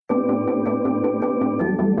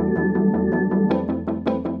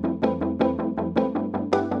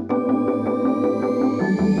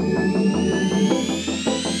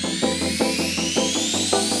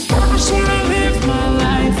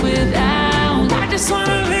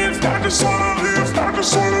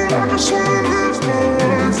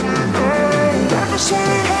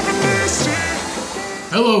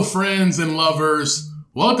Hello, friends and lovers.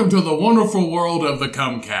 Welcome to the wonderful world of the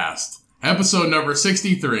Cumcast, episode number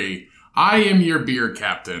 63. I am your beer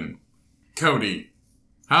captain, Cody.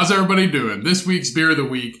 How's everybody doing? This week's beer of the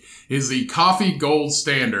week is the Coffee Gold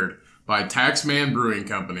Standard by Taxman Brewing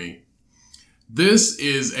Company. This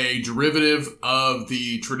is a derivative of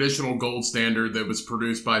the traditional Gold Standard that was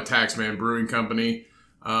produced by Taxman Brewing Company.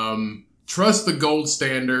 Trust the Gold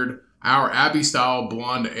Standard, our Abbey-style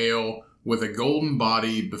blonde ale with a golden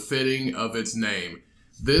body befitting of its name.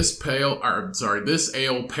 This ale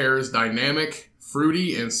pairs dynamic,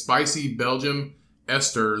 fruity, and spicy Belgian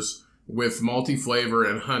esters with malty flavor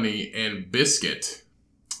and honey and biscuit.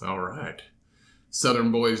 All right. Southern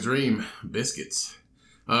Boy's Dream, biscuits.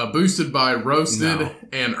 Boosted by roasted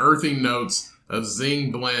and earthy notes of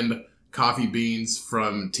Zing Blend coffee beans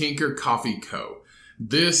from Tinker Coffee Co.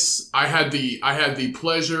 This, I had the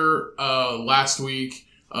pleasure last week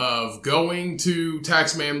of going to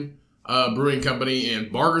Taxman Brewing Company in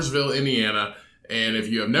Bargersville, Indiana. And if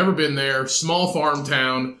you have never been there, small farm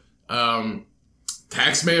town,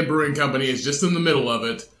 Taxman Brewing Company is just in the middle of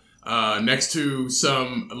it, next to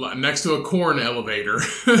a corn elevator.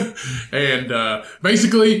 And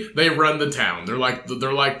basically they run the town. They're like the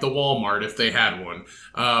Walmart if they had one.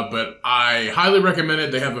 But I highly recommend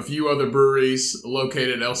it. They have a few other breweries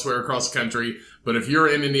located elsewhere across the country. But if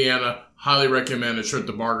you're in Indiana, highly recommend a trip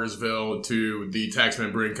to Bargersville to the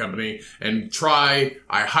Taxman Brewing Company and try.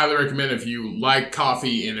 I highly recommend if you like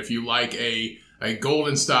coffee and if you like a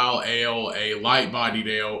golden style ale, a light bodied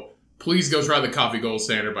ale, please go try the Coffee Gold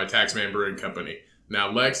Standard by Taxman Brewing Company.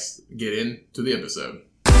 Now let's get into the episode.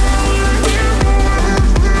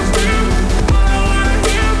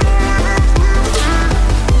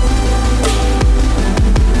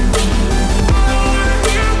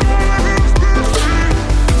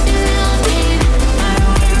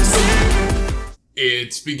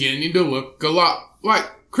 It's beginning to look a lot like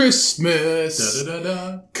Christmas.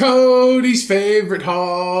 Cody's favorite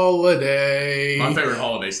holiday. My favorite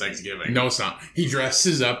holiday is Thanksgiving. No, it's not. He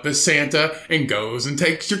dresses up as Santa and goes and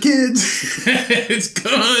takes your kids. It's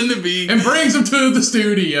gonna be... And brings them to the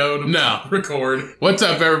studio to record. What's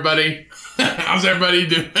up, everybody? How's everybody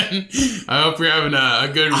doing? I hope you're having a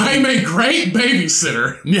good week. I'm a great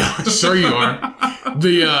babysitter. Yeah, sure you are.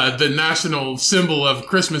 The national symbol of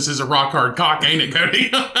Christmas is a rock hard cock, ain't it,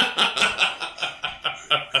 Cody?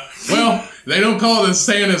 Well, they don't call it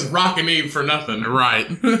Santa's Rockin' Eve for nothing. Right.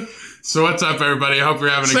 So what's up, everybody? I hope you're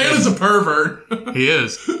having Santa's a pervert. He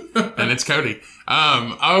is. And it's Cody.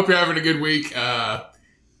 I hope you're having a good week. The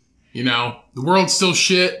world's still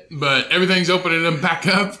shit, but everything's opening them back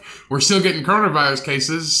up. We're still getting coronavirus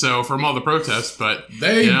cases, so from all the protests, but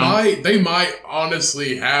they might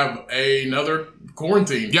honestly have another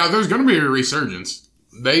quarantine. Yeah, there's going to be a resurgence.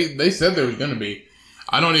 They said there was going to be.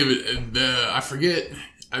 I forget.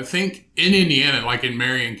 I think in Indiana, like in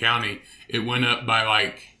Marion County, it went up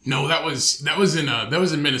by that was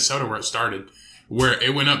in Minnesota where it started, where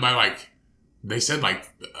it went up by they said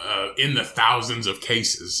in the thousands of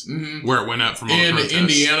cases where it went up from all the protests.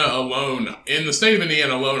 Indiana alone, in the state of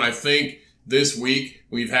Indiana alone, I think this week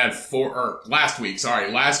we've had last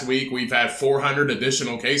week we've had 400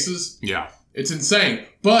 additional cases. Yeah. It's insane.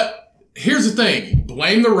 But here's the thing.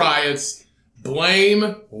 Blame the riots.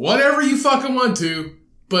 Blame whatever you fucking want to,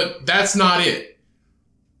 but that's not it.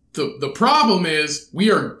 The problem is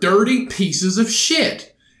we are dirty pieces of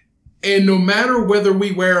shit. And no matter whether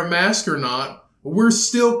we wear a mask or not, we're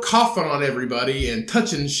still coughing on everybody and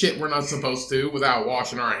touching shit we're not supposed to without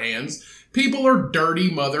washing our hands. People are dirty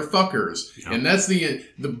motherfuckers. Yeah. And that's the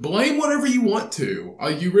blame whatever you want to.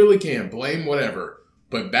 You really can. Blame whatever.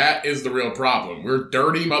 But that is the real problem. We're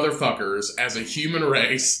dirty motherfuckers as a human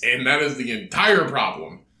race, and that is the entire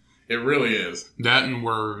problem. It really is. That and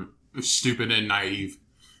we're stupid and naive.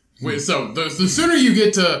 So the sooner you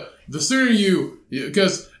get to,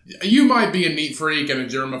 because you might be a neat freak and a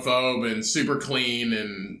germaphobe and super clean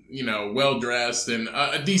and, well-dressed and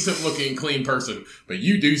a decent-looking, clean person. But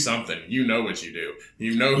you do something. You know what you do.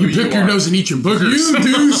 You know who you are. You pick your nose and eat your boogers. You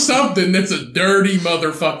do something that's a dirty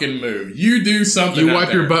motherfucking move. You do something. You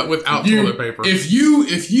wipe your butt without toilet paper. If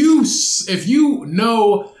you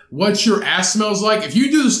know what your ass smells like, if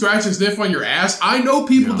you do the scratch and sniff on your ass, I know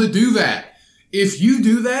people that do that. If you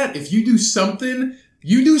do that, if you do something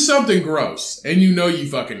gross, and you know you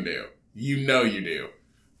fucking do. You know you do.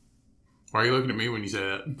 Why are you looking at me when you say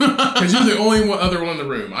that? Because you're the only other one in the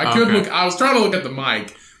room. I was trying to look at the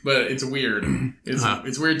mic, But it's weird.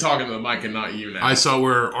 It's weird talking to the mic and not you now. I saw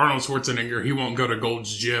where Arnold Schwarzenegger, he won't go to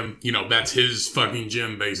Gold's Gym. You know, that's his fucking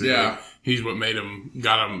gym, basically. Yeah. He's what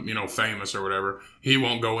got him, you know, famous or whatever. He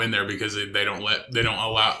won't go in there because they don't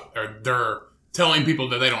allow, or they're telling people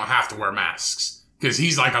that they don't have to wear masks. Because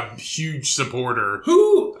he's like a huge supporter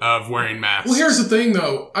of wearing masks. Well, here's the thing,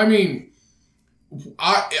 though. I mean,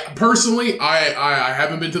 I personally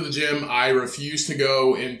haven't been to the gym. I refuse to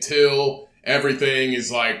go until everything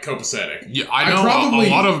is like copacetic. Yeah, I know a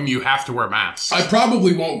lot of them you have to wear masks. I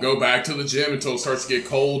probably won't go back to the gym until it starts to get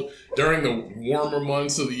cold. During the warmer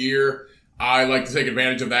months of the year, I like to take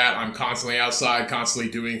advantage of that. I'm constantly outside,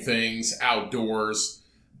 constantly doing things outdoors.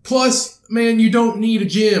 Plus, man, you don't need a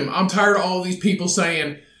gym. I'm tired of all these people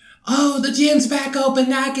saying, oh, the gym's back open,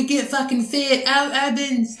 now I could get fucking fit. I've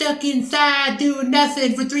been stuck inside doing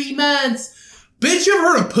nothing for 3 months. Bitch, you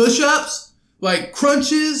ever heard of push-ups? Like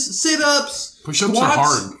crunches, sit-ups, push-ups are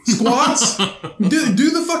hard. Squats.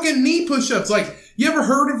 do the fucking knee push-ups. Like, you ever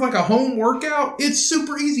heard of like a home workout? It's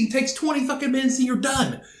super easy. It takes 20 fucking minutes and you're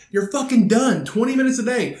done. You're fucking done. 20 minutes a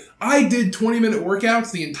day. I did 20-minute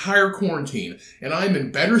workouts the entire quarantine, and I'm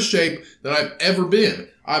in better shape than I've ever been.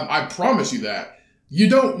 I promise you that. You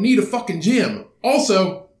don't need a fucking gym.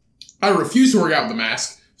 Also, I refuse to work out with a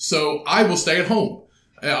mask, so I will stay at home.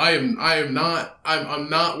 I'm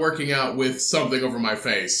not working out with something over my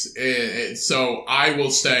face. So I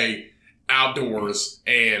will stay outdoors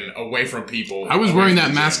and away from people. I was wearing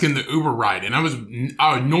that mask in the Uber ride, and I was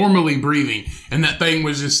normally breathing, and that thing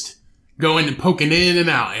was just going and poking in and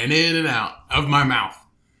out of my mouth.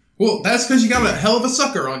 Well, that's because you got a hell of a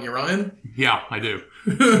sucker on you, Ryan. Yeah, I do.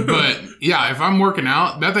 But yeah, if I'm working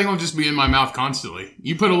out, that thing will just be in my mouth constantly.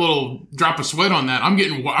 You put a little drop of sweat on that, I'm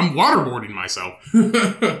waterboarding myself.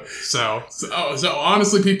 So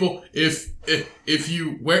honestly, people, if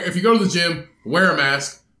you go to the gym, wear a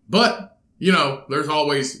mask. But you know, there's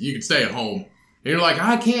always you can stay at home. And you're like,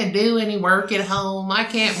 I can't do any work at home. I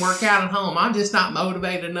can't work out at home. I'm just not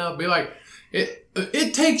motivated enough. Be like,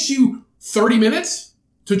 it takes you 30 minutes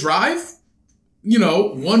to drive. You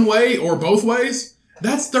know, one way or both ways.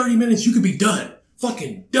 That's 30 minutes. You could be done.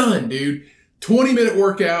 Fucking done, dude. 20-minute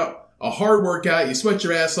workout, a hard workout. You sweat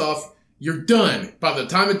your ass off. You're done. By the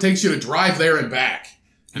time it takes you to drive there and back.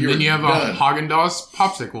 And then you have a Haagen-Dazs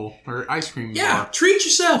popsicle or ice cream bar. Treat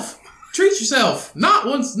yourself. Treat yourself. Not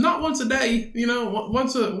once a day. You know,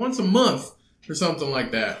 once a month or something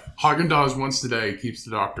like that. Haagen-Dazs once a day keeps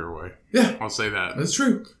the doctor away. Yeah. I'll say that. That's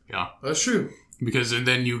true. Yeah. That's true. Because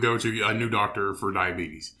then you go to a new doctor for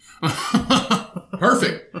diabetes.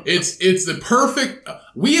 Perfect. It's the perfect.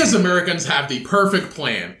 We as Americans have the perfect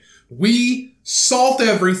plan. We salt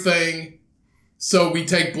everything, so we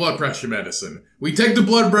take blood pressure medicine. We take the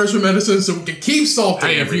blood pressure medicine so we can keep salting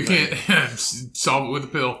everything. If you can't solve it with a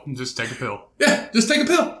pill, just take a pill. Yeah, just take a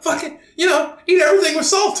pill. Fuck it. You know, eat everything with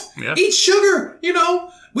salt. Yeah. Eat sugar. You know,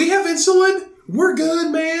 we have insulin. We're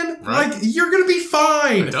good, man. Right. Like, you're going to be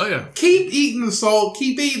fine. I tell you. Keep eating the salt.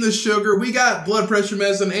 Keep eating the sugar. We got blood pressure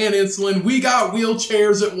medicine and insulin. We got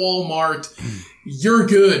wheelchairs at Walmart. You're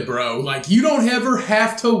good, bro. Like, you don't ever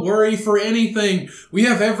have to worry for anything. We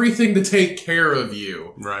have everything to take care of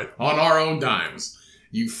you. Right. On our own dimes.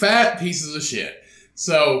 You fat pieces of shit.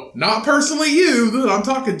 So, not personally you that I'm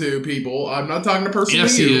talking to, people. I'm not talking to personally you.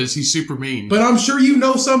 Yes, he is. He's super mean. But I'm sure you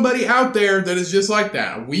know somebody out there that is just like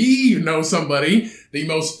that. We know somebody.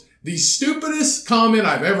 The stupidest comment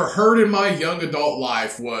I've ever heard in my young adult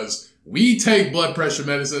life was, we take blood pressure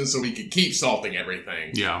medicine so we can keep salting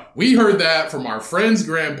everything. Yeah. We heard that from our friends'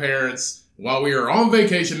 grandparents while we were on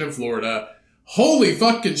vacation in Florida. Holy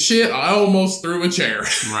fucking shit, I almost threw a chair.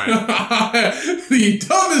 Right. The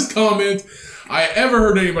dumbest comment I ever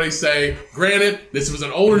heard anybody say. Granted, this was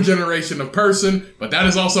an older generation of person, but that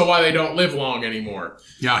is also why they don't live long anymore.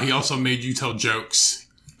 Yeah, he also made you tell jokes.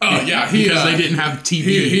 Oh, yeah. Because they didn't have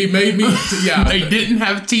TV. He made me, yeah. They didn't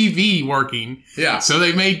have TV working. Yeah. So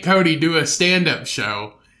they made Cody do a stand-up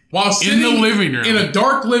show while in the living room. In a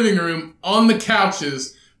dark living room on the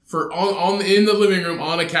couches in the living room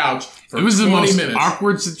on a couch for 20 minutes. It was the most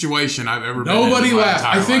awkward situation I've ever been in. Nobody laughed.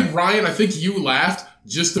 I think, Ryan, you laughed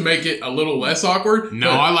just to make it a little less awkward. No,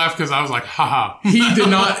 I laughed because I was like, haha. He did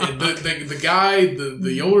not, the guy,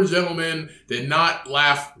 the older gentleman did not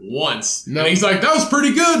laugh once. No. And he's like, that was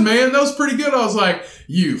pretty good, man. That was pretty good. I was like,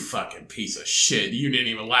 you fucking piece of shit. You didn't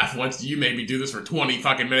even laugh once. You made me do this for 20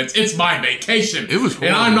 fucking minutes. It's my vacation. It was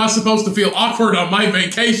horrible. And I'm not supposed to feel awkward on my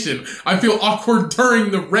vacation. I feel awkward during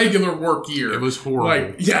the regular work year. It was horrible.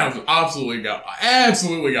 Like, yeah, it was absolutely god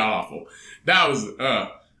awful. That was,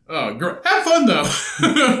 Have fun though.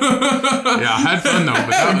 Yeah, I had fun though.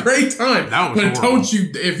 But had a great time. That was horrible. Don't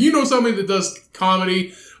you? If you know somebody that does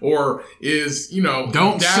comedy or is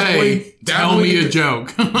don't say tell me a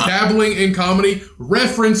joke. dabbling in comedy.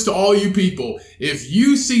 Reference to all you people. If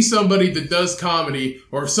you see somebody that does comedy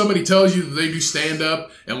or if somebody tells you that they do stand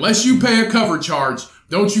up, unless you pay a cover charge,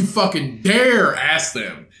 don't you fucking dare ask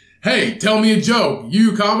them. Hey, tell me a joke.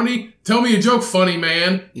 You comedy? Tell me a joke, funny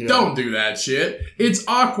man. Yeah. Don't do that shit. It's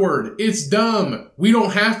awkward. It's dumb. We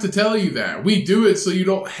don't have to tell you that. We do it so you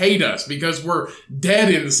don't hate us because we're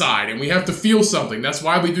dead inside and we have to feel something. That's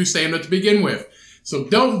why we do stand-up to begin with. So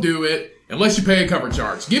don't do it unless you pay a cover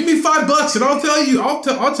charge. Give me $5 and I'll tell you.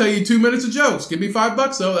 I'll tell you 2 minutes of jokes. Give me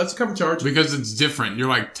 $5 though. That's a cover charge. Because it's different. You're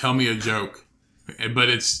like, tell me a joke. But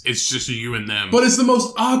it's just you and them. But it's the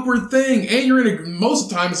most awkward thing. And you're most of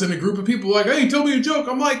the time it's in a group of people like, hey, tell me a joke.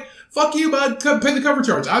 I'm like, fuck you, bud. Pay the cover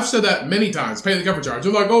charge. I've said that many times. Pay the cover charge.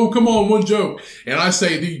 They're like, oh, come on, one joke. And I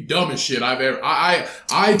say the dumbest shit I've ever...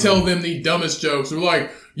 I tell them the dumbest jokes. They're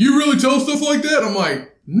like, you really tell stuff like that? I'm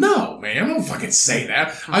like, no, man. I don't fucking say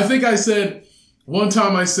that. I think I said... One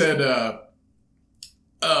time I said,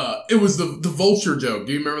 it was the vulture joke.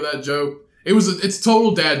 Do you remember that joke? It's a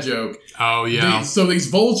total dad joke. Oh, yeah. So these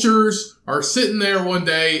vultures are sitting there one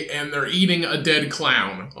day and they're eating a dead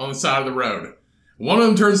clown on the side of the road. One of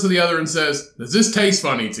them turns to the other and says, does this taste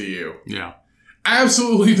funny to you? Yeah.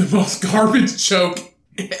 Absolutely the most garbage joke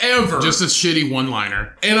ever. Just a shitty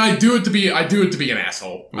one-liner. And I do it to be an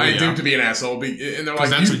asshole. Well, I do it to be an asshole. And they're like,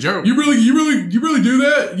 that's a joke. You really do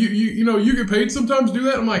that? You get paid sometimes to do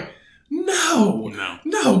that? I'm like,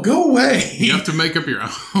 No, go away. You have to make up your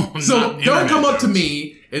own. So don't come up to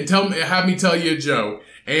me and have me tell you a joke,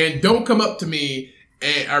 and don't come up to me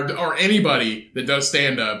or anybody that does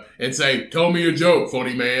stand up and say, "Tell me a joke,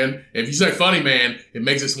 funny man." If you say "funny man," it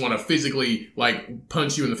makes us want to physically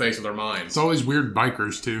punch you in the face with our minds. It's always weird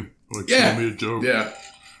bikers too. Like, yeah, tell me a joke. Yeah.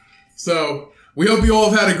 So we hope you all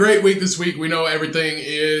have had a great week this week. We know everything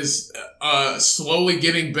is slowly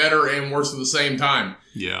getting better and worse at the same time.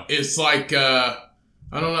 Yeah. It's like, I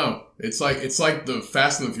don't know. It's like the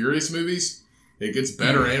Fast and the Furious movies. It gets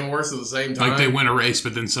better and worse at the same time. Like they win a race,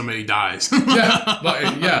 but then somebody dies.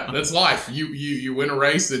 yeah, that's life. You win a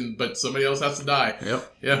race, but somebody else has to die.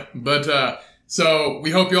 Yep. Yeah, but so we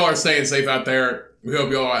hope you all are staying safe out there. We hope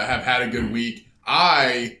you all have had a good week.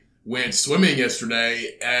 I went swimming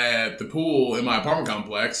yesterday at the pool in my apartment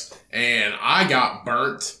complex, and I got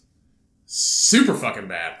burnt super fucking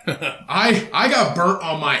bad. I got burnt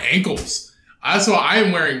on my ankles. That's why I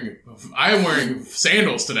am wearing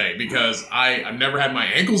sandals today, because I've never had my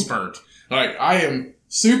ankles burnt. Like, I am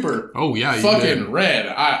super fucking red.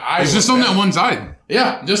 It's just on that one side.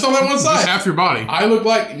 Yeah, just on that one side. Just half your body. I look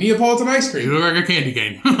like Neapolitan ice cream. You look like a candy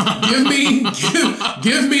cane.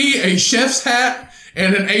 give me a chef's hat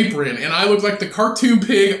and an apron, and I look like the cartoon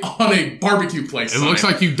pig on a barbecue place. It looks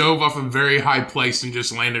like you dove off a very high place and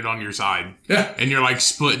just landed on your side. Yeah. And you're like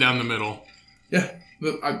split down the middle. Yeah,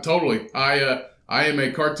 totally. I am a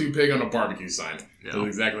cartoon pig on a barbecue sign. Yeah. That's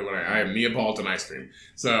exactly what I am. Neapolitan ice cream.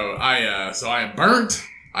 So I am burnt.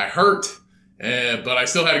 I hurt. But I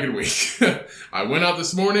still had a good week. I went out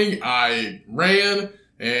this morning. I ran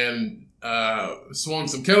and swung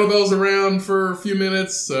some kettlebells around for a few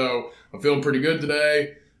minutes. So I'm feeling pretty good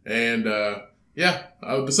today. And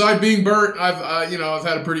besides being burnt, I've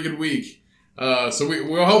had a pretty good week. So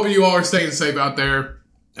we're hoping you all are staying safe out there.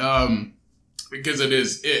 Because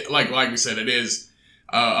like we said, it is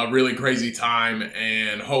a really crazy time,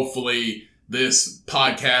 and hopefully this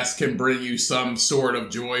podcast can bring you some sort of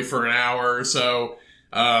joy for an hour or so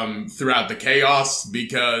throughout the chaos,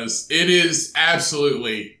 because it is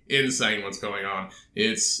absolutely insane what's going on.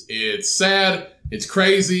 It's sad. It's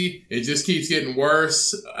crazy. It just keeps getting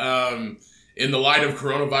worse. In the light of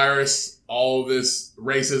coronavirus, all this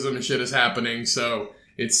racism and shit is happening. So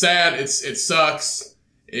it's sad. It sucks.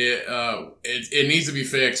 It needs to be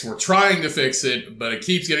fixed. We're trying to fix it, but it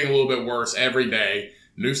keeps getting a little bit worse every day.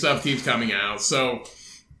 New stuff keeps coming out. So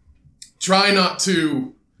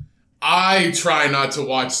I try not to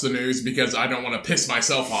watch the news because I don't want to piss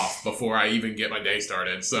myself off before I even get my day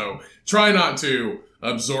started. So try not to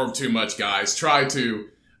absorb too much, guys. Try to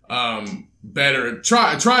try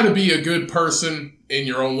to be a good person in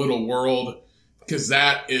your own little world, because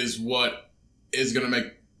that is what is going to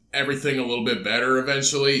make everything a little bit better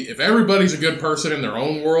eventually. If everybody's a good person in their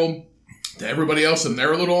own world to everybody else in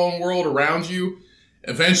their little own world around you,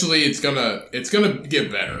 eventually it's gonna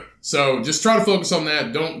get better. So just try to focus on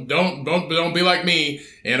that. Don't be like me.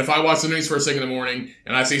 And if I watch the news first thing in the morning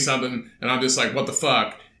and I see something and I'm just like, what the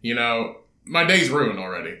fuck? my day's ruined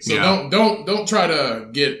already. So don't try to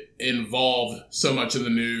get involved so much in the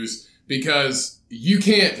news, because you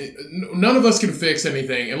can't, none of us can fix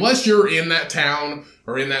anything unless you're in that town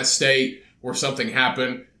or in that state where something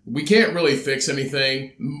happened. We can't really fix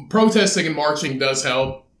anything. Protesting and marching does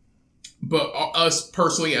help, but us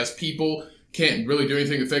personally as people can't really do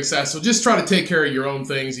anything to fix that. So just try to take care of your own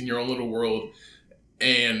things in your own little world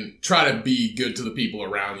and try to be good to the people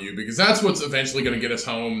around you, because that's what's eventually going to get us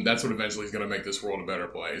home. That's what eventually is going to make this world a better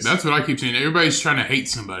place. That's what I keep saying. Everybody's trying to hate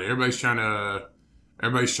somebody. Everybody's trying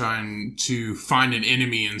to find an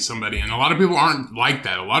enemy in somebody. And a lot of people aren't like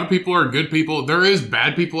that. A lot of people are good people. There is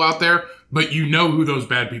bad people out there, but you know who those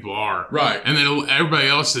bad people are. Right. And then everybody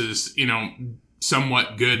else is,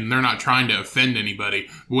 somewhat good, and they're not trying to offend anybody.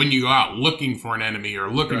 When you go out looking for an enemy or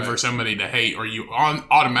looking for somebody to hate, or you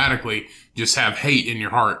automatically just have hate in your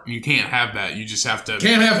heart, you can't have that. You just have to...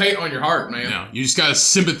 Can't have hate on your heart, man. No, you just got to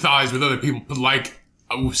sympathize with other people. Like,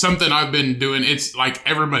 something I've been doing, it's like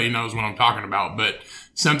everybody knows what I'm talking about, but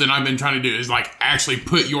something I've been trying to do is like actually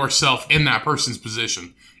put yourself in that person's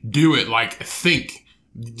position. Do it, like think.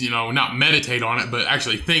 Not meditate on it, but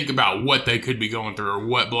actually think about what they could be going through or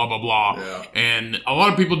what blah, blah, blah. Yeah. And a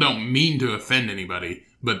lot of people don't mean to offend anybody,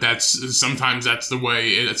 but sometimes that's the way.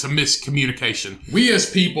 It's a miscommunication. We as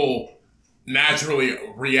people naturally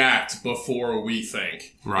react before we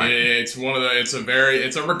think. Right. It's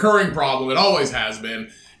a recurring problem. It always has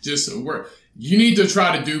been. You need to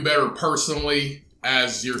try to do better personally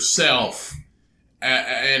as yourself,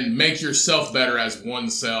 and make yourself better as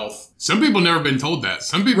oneself. Some people never been told that.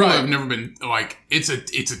 Some people have never been, like, it's a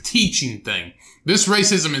teaching thing. This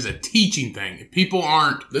racism is a teaching thing. People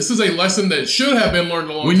aren't... This is a lesson that should have been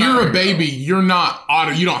learned a long time ago. When you're a baby, you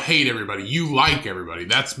don't hate everybody. You like everybody.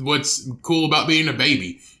 That's what's cool about being a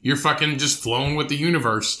baby. You're fucking just flowing with the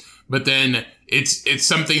universe. But then it's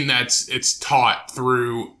something it's taught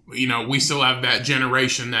through, we still have that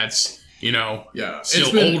generation that's... still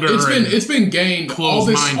older. It's been gained. All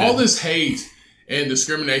this hate and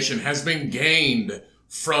discrimination has been gained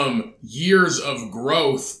from years of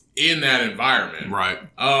growth in that environment. Right.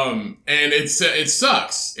 And it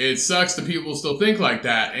sucks. It sucks that people still think like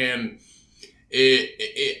that. And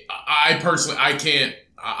I personally, I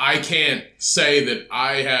can't say that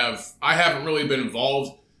I haven't really been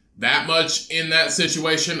involved that much in that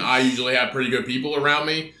situation. I usually have pretty good people around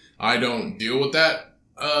me. I don't deal with that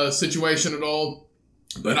situation at all,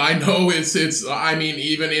 but I know it's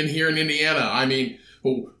even in here in Indiana,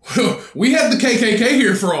 we had the KKK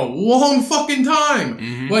here for a long fucking time.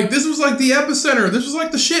 Mm-hmm. Like, this was like the epicenter. This was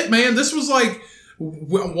like the shit, man. This was like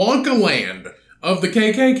Wonka land of the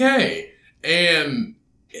KKK. And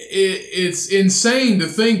it's insane to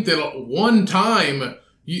think that at one time,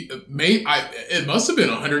 it must have been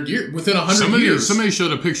 100 years, within 100 years. Somebody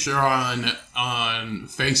showed a picture on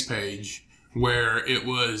FacePage where it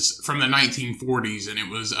was from the 1940s, and it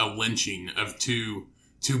was a lynching of two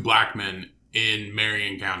black men in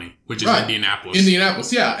Marion County, which is Indianapolis.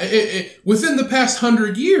 Indianapolis, yeah. Within the past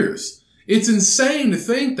 100 years. It's insane to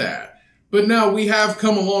think that. But now we have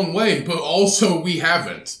come a long way, but also we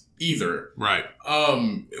haven't either. Right.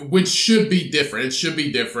 Which should be different. It should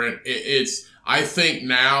be different. I think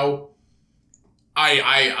now,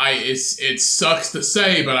 it sucks to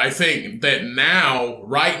say, but I think that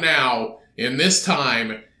right now, in this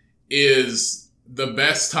time, is the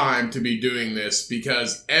best time to be doing this,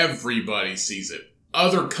 because everybody sees it.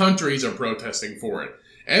 Other countries are protesting for it.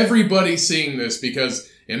 Everybody's seeing this, because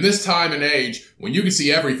in this time and age, when you can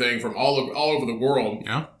see everything from all over the world,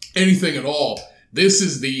 anything at all, this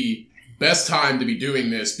is the best time to be doing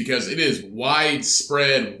this, because it is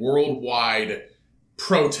widespread, worldwide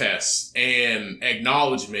protests and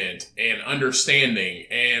acknowledgement and understanding.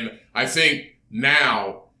 And I think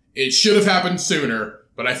now, it should have happened sooner,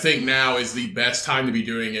 but I think now is the best time to be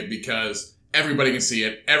doing it, because everybody can see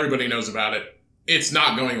it. Everybody knows about it. It's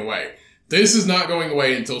not going away. This is not going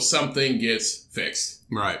away until something gets fixed.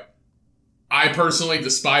 Right. I personally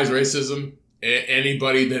despise racism.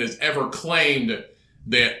 Anybody that has ever claimed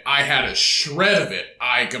that I had a shred of it,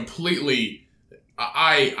 I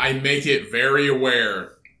make it very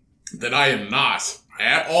aware that I am not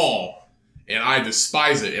at all. And I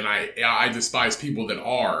despise it, and I despise people that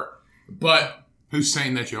are. But who's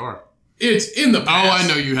saying that you are? It's in the past. Oh, I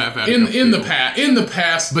know you have had in the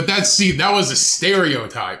past. But that was a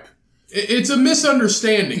stereotype. It's a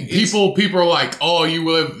misunderstanding. People are like, oh,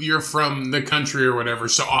 you're from the country or whatever,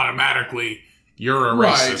 so automatically you're a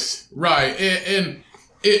racist. Right. And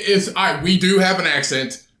we do have an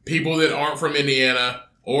accent. People that aren't from Indiana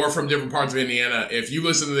or from different parts of Indiana, if you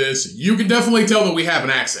listen to this, you can definitely tell that we have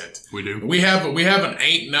an accent. We do. We have an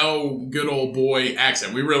ain't no good old boy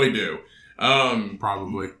accent. We really do.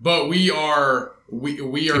 Probably. But we are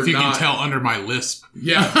if you can tell under my lisp.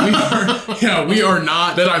 Yeah, we are. Yeah, we are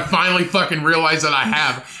not. That I finally fucking realized that I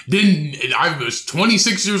have. I was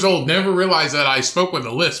 26 years old, never realized that I spoke with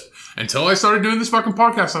a lisp. Until I started doing this fucking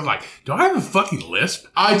podcast, I was like, do I have a fucking lisp?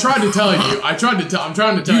 I tried to tell you. I'm trying to tell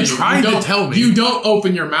you. You tried to tell me. You don't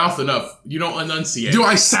open your mouth enough. You don't enunciate. Do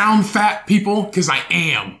I sound fat, people? Because I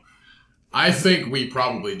am. I think we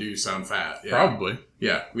probably do sound fat. Yeah. Probably.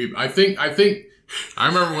 Yeah. I think. I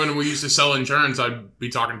remember when we used to sell insurance, I'd be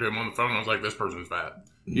talking to him on the phone, and I was like, this person's fat.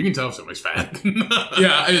 You can tell if somebody's fat.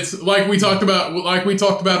 Yeah, it's like we talked about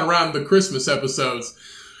around the Christmas episodes.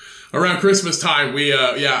 Around Christmas time, we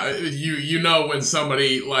you know when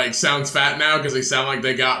somebody like sounds fat now because they sound like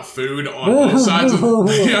they got food on both sides of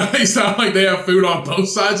they sound like they have food on both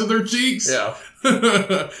sides of their cheeks. Yeah.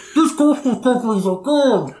 These Christmas cookies are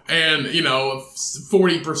good. And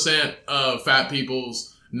 40% of fat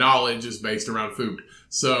people's knowledge is based around food.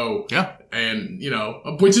 So yeah, and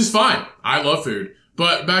which is fine. I love food.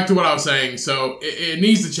 But back to what I was saying. So it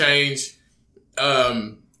needs to change.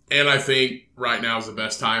 And I think right now is the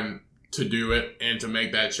best time to do it and to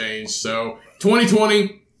make that change. So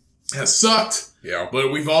 2020 has sucked. Yeah.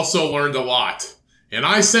 But we've also learned a lot. And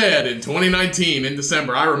I said in 2019, in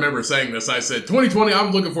December, I remember saying this. I said, 2020,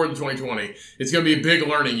 I'm looking forward to 2020. It's going to be a big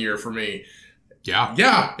learning year for me. Yeah.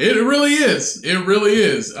 Yeah, it really is. It really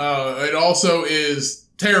is. It also is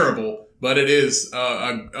terrible, but it is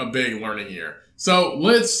a big learning year. So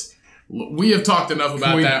we have talked enough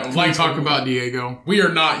about that. Can we talk about Diego? We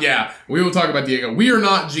are not, we will talk about Diego. We are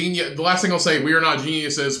not genius. The last thing I'll say, we are not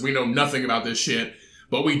geniuses. We know nothing about this shit,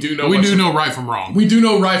 but we do know know right from wrong. We do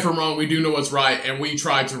know right from wrong. We do know what's right, and we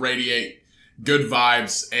try to radiate good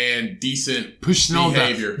vibes and decent pushing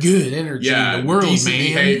behavior. All the good energy in the world, decent man.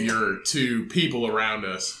 behavior to people around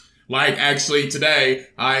us. Like, actually, today,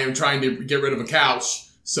 I am trying to get rid of a couch.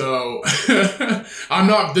 So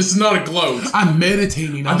this is not a gloat. I'm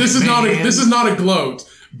meditating on this is not a gloat,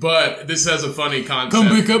 but this has a funny concept.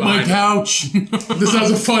 Come pick up my couch. This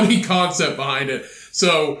has a funny concept behind it.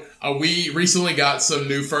 So we recently got some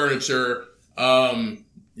new furniture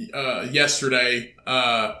yesterday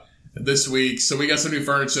this week. So we got some new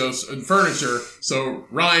furniture. So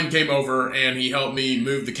Ryan came over and he helped me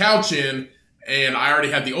move the couch in, and I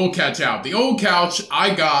already had the old couch out. The old couch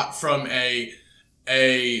I got from a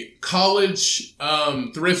college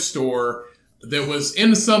thrift store that was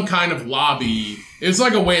in some kind of lobby. It's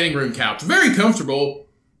like a waiting room couch. Very comfortable,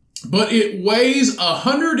 but it weighs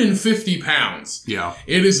 150 pounds. Yeah.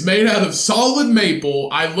 It is made out of solid maple.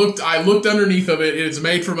 I looked underneath of it. It is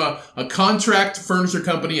made from a contract furniture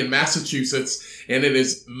company in Massachusetts, and it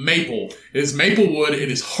is maple. It is maple wood. It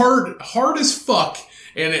is hard as fuck.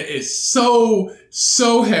 And it is so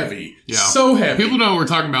heavy. Yeah. So heavy. People know what we're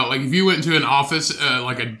talking about. Like, if you went into an office,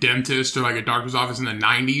 like a dentist or like a doctor's office in the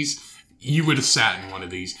 90s, you would have sat in one of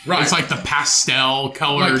these. Right. It's like the pastel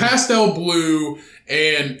color. Like pastel blue,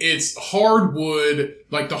 and it's hard wood,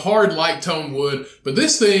 like the hard light tone wood. But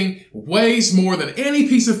this thing weighs more than any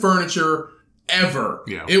piece of furniture ever.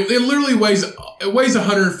 Yeah. It literally weighs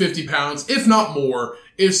 150 pounds, if not more.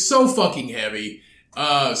 It's so fucking heavy.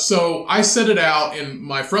 So I set it out in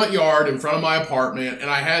my front yard in front of my apartment, and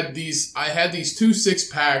I had these 2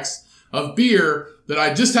 6-packs of beer that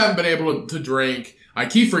I just haven't been able to drink. I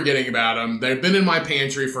keep forgetting about them. They've been in my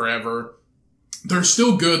pantry forever. They're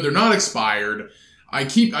still good. They're not expired. I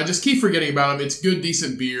just keep forgetting about them. It's good,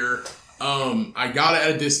 decent beer. I got it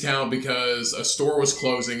at a discount because a store was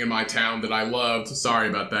closing in my town that I loved. Sorry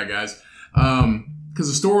about that, guys. Because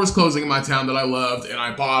the store was closing in my town that I loved, and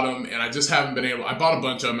I bought them, and I bought a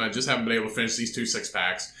bunch of them, and I just haven't been able to finish these 2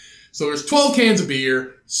 6-packs. So there's 12 cans of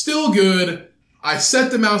beer, still good. I set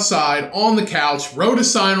them outside on the couch, wrote a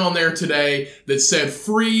sign on there today that said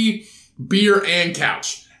free beer and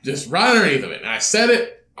couch, just right underneath of it. And I set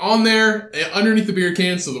it on there underneath the beer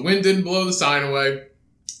can so the wind didn't blow the sign away.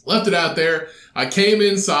 Left it out there. I came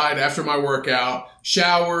inside after my workout,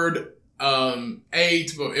 showered,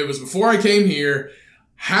 ate. It was before I came here.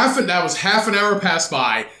 Half an hour passed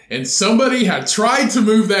by, and somebody had tried to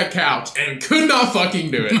move that couch and could not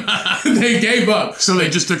fucking do it. They gave up. So they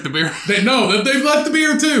just took the beer? They've left the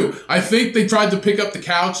beer too. I think they tried to pick up the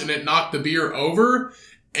couch and it knocked the beer over,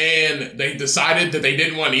 and they decided that they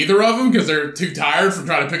didn't want either of them because they're too tired from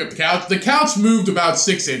trying to pick up the couch. The couch moved about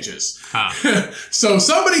 6 inches. Huh. So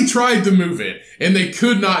somebody tried to move it, and they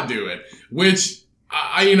could not do it, which,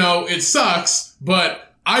 it sucks, but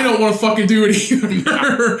I don't want to fucking do it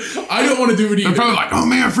either. I don't want to do it either. They're probably like, oh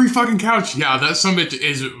man, free fucking couch. Yeah, that summit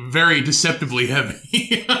is very deceptively heavy.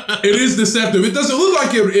 It is deceptive. It doesn't look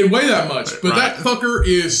like it weigh that much, but that fucker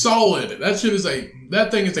is solid.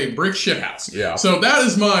 That thing is a brick shit house. Yeah. So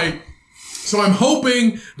I'm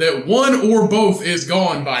hoping that one or both is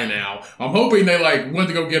gone by now. I'm hoping they went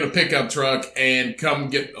to go get a pickup truck and come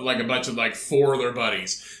get a bunch of 4 of their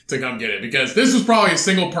buddies to come get it, because this was probably a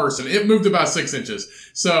single person. It moved about 6 inches.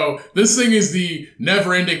 So this thing is the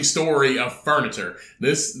never-ending story of furniture.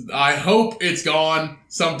 I hope it's gone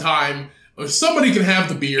sometime. If somebody can have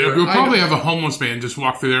the beer. Yeah, we'll probably have a homeless man just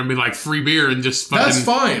walk through there and be like, free beer, and just fucking that's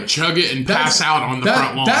fine. Chug it and pass out on the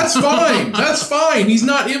front lawn. That's fine. That's fine. He's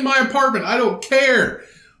not in my apartment. I don't care.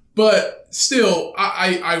 But still,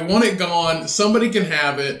 I want it gone. Somebody can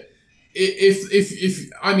have it.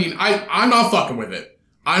 I'm not fucking with it.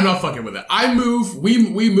 I'm not fucking with it.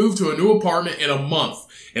 We moved to a new apartment in a month.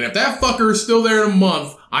 And if that fucker is still there in a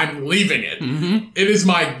month, I'm leaving it. Mm-hmm. It is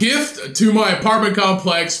my gift to my apartment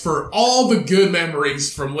complex for all the good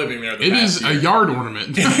memories from living there. It is a yard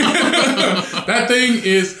ornament. That thing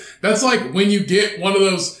that's like when you get one of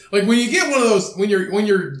those, when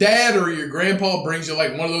your dad or your grandpa brings you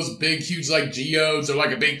one of those big, huge, geodes or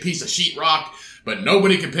a big piece of sheetrock, but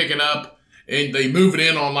nobody can pick it up. And they move it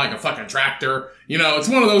in on a fucking tractor. It's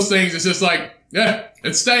one of those things. It's just yeah,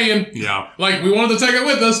 it's staying. Yeah. We wanted to take it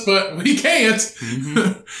with us, but we can't.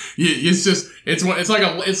 Mm-hmm.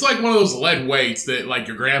 It's like one of those lead weights that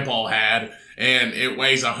your grandpa had, and it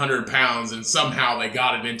weighs 100 pounds, and somehow they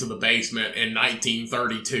got it into the basement in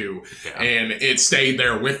 1932, and it stayed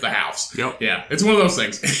there with the house. Yep. Yeah. It's one of those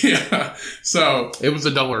things. Yeah. So. It was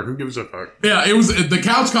 $1. Who gives a fuck? Yeah, the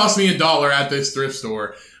couch cost me $1 at this thrift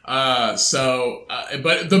store. But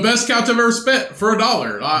the best couch I've ever spent for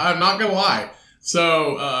 $1. I'm not gonna lie.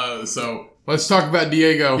 So let's talk about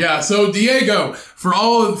Diego. Yeah, so Diego, for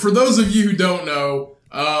those of you who don't know,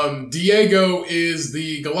 Diego is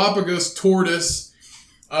the Galapagos tortoise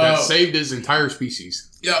that saved his entire species.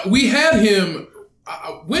 Yeah, we had him.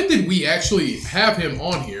 When did we actually have him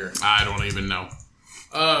on here? I don't even know.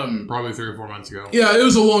 Probably 3 or 4 months ago. Yeah, it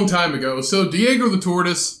was a long time ago. So Diego the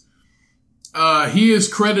tortoise. He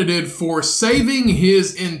is credited for saving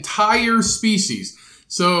his entire species.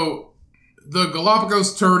 So, the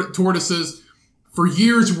Galapagos tortoises, for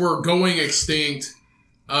years, were going extinct.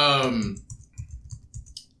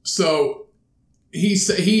 So,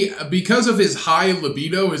 he because of his high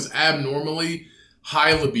libido, his abnormally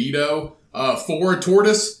high libido, for a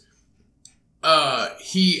tortoise,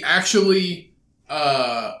 he actually,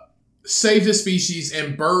 saved his species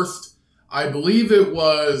and birthed, I believe it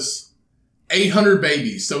was 800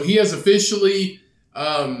 babies. So he has officially,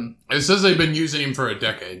 it says they've been using him for a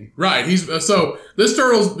decade. Right. So this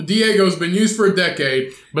Diego's been used for a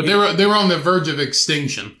decade. But they were on the verge of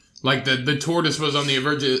extinction. The tortoise was on the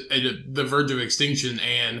verge of extinction,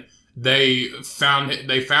 and they found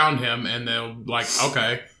him, and they're like,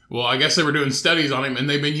 okay, well, I guess they were doing studies on him, and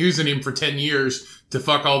they've been using him for 10 years to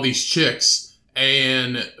fuck all these chicks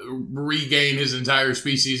and regain his entire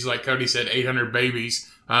species. Like Cody said, 800 babies.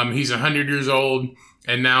 He's 100 years old,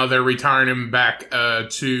 and now they're retiring him back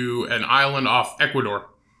to an island off Ecuador.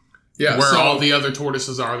 Yeah, where all the other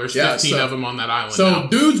tortoises are. There's 15 of them on that island. So,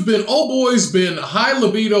 old boy's been high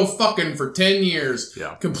libido fucking for 10 years.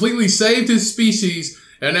 Yeah. Completely saved his species,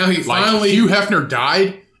 and now he finally. Hugh Hefner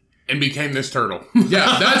died and became this turtle.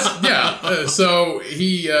 So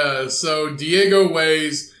Diego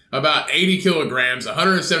weighs about 80 kilograms,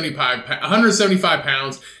 175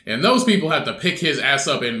 pounds, and those people have to pick his ass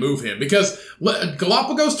up and move him. Because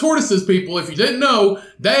Galapagos tortoises, people, if you didn't know,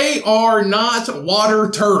 they are not water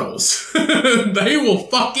turtles. They will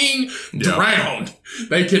fucking drown.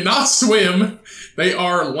 They cannot swim. They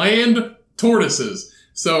are land tortoises.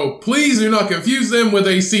 So please do not confuse them with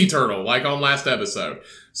a sea turtle, like on last episode.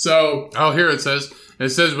 So, here it says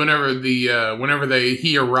whenever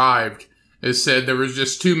he arrived, it said there was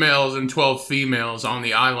just 2 males and 12 females on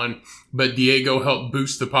the island, but Diego helped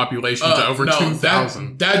boost the population to over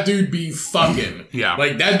 2,000. That dude be fucking. Yeah.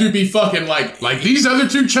 That dude be fucking like these other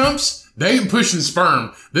 2 chumps, they ain't pushing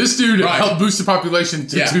sperm. This dude helped boost the population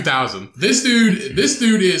to 2,000. This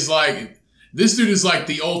dude is like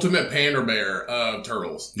the ultimate panda bear of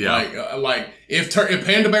turtles. Yeah. If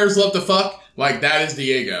panda bears love to fuck, that is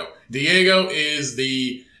Diego. Diego is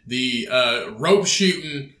the rope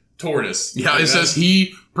shooting tortoise. Yeah, it says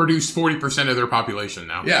he produced 40% of their population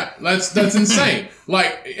now. Yeah, that's insane.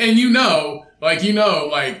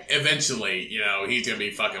 Eventually, he's gonna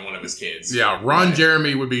be fucking one of his kids. Yeah, Ron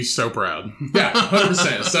Jeremy would be so proud. Yeah,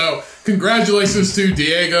 100%. So, congratulations to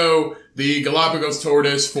Diego the Galapagos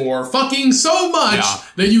tortoise for fucking so much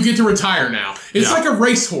that you get to retire now. It's like a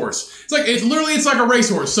racehorse. It's like a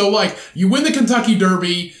racehorse. So like you win the Kentucky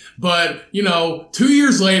Derby, but 2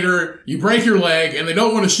 years later you break your leg and they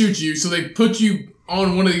don't want to shoot you, so they put you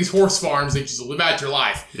on one of these horse farms that you just live out your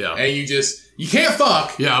life. Yeah. And you can't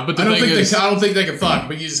fuck. Yeah, but I don't think they can fuck,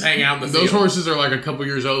 but you just hang out in the field. Those horses are like a couple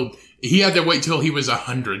years old. He had to wait till he was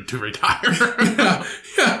 100 to retire.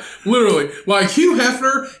 yeah, literally. Like Hugh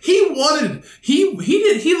Hefner, he's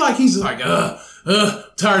like,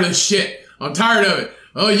 tired of this shit. I'm tired of it.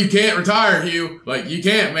 Oh, you can't retire, Hugh. Like, you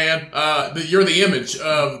can't, man. You're the image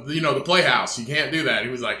of, the Playhouse. You can't do that. He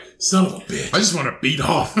was like, son of a bitch. I just want to beat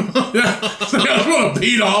off. I just want to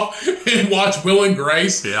beat off and watch Will and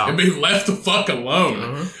Grace and be left the fuck alone.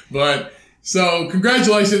 Uh-huh. But, so,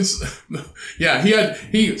 congratulations. Yeah,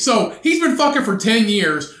 he's been fucking for 10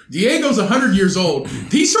 years. Diego's 100 years old.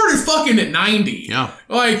 He started fucking at 90. Yeah.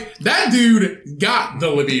 Like, that dude got the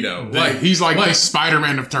libido. He's like the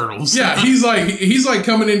Spider-Man of turtles. Yeah, he's like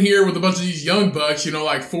coming in here with a bunch of these young bucks,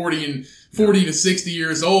 like 40 to 60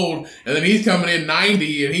 years old, and then he's coming in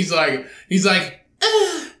 90, and he's like,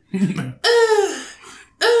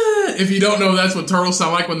 if you don't know that's what turtles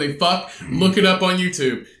sound like when they fuck, look it up on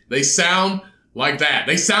YouTube. They sound like that.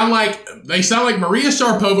 They sound like Maria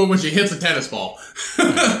Sharapova when she hits a tennis ball.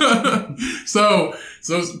 So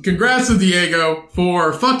congrats to Diego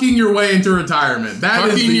for fucking your way into retirement.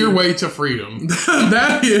 Fucking your way to freedom.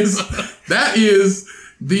 That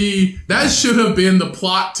should have been the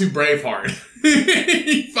plot to Braveheart.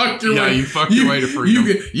 You fucked your way. You fucked your way to freedom.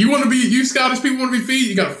 You Scottish people want to be free,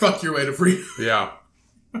 you gotta fuck your way to freedom. Yeah.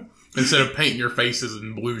 Instead of painting your faces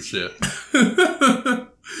in blue shit.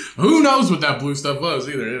 Who knows what that blue stuff was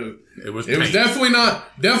either. It was definitely not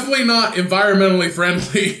environmentally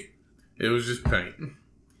friendly. It was just paint.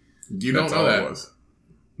 You don't know that. It was.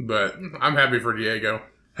 But I'm happy for Diego.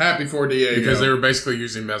 Happy for Diego. Because they were basically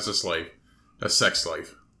using him as a slave. A sex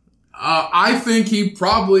slave. I think he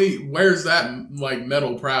probably wears that like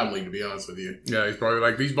medal proudly, to be honest with you. Yeah, he's probably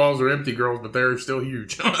like, these balls are empty, girls, but they're still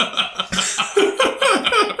huge.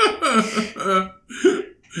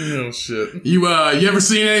 Oh shit! You ever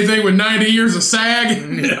seen anything with 90 years of sag?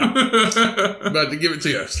 Yeah. About to give it to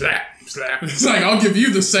you. Slap. It's like, I'll give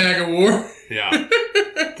you the SAG award. Yeah.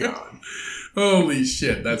 God. Holy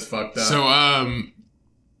shit, that's fucked up. So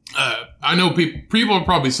I know people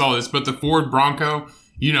probably saw this, but the Ford Bronco,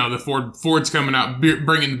 Ford's coming out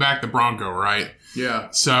bringing back the Bronco, right? Yeah.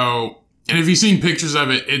 So, and if you've seen pictures of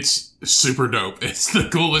it, it's super dope. It's the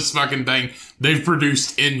coolest fucking thing they've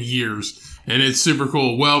produced in years. And it's super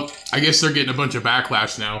cool. Well, I guess they're getting a bunch of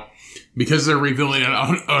backlash now because they're revealing it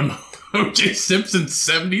on O.J. Simpson's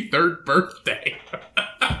 73rd birthday.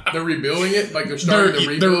 They're revealing it? Like they're starting to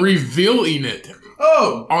reveal it? They're revealing it.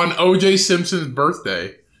 Oh! On O.J. Simpson's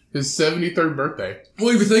birthday. His 73rd birthday. Well,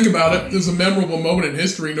 if you think about it, there's a memorable moment in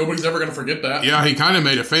history. Nobody's ever going to forget that. Yeah, he kind of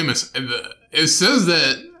made it famous. It says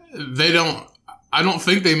that I don't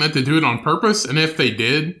think they meant to do it on purpose. And if they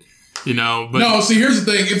did... but no. See, here's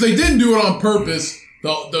the thing: if they didn't do it on purpose,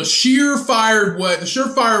 the surefire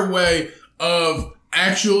way of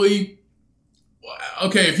actually,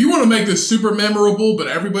 okay, if you want to make this super memorable, but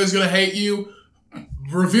everybody's gonna hate you,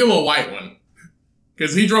 reveal a white one,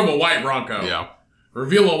 because he drove a white Bronco. Yeah,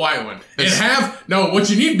 reveal a white one, what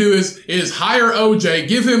you need to do is hire OJ,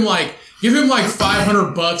 give him like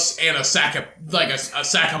 $500 and a sack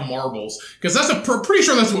of marbles, because that's pretty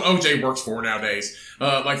sure that's what OJ works for nowadays.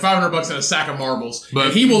 Like $500 and a sack of marbles, but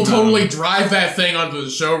and he will totally drive that thing onto the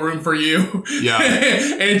showroom for you. Yeah,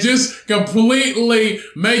 and just completely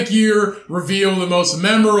make your reveal the most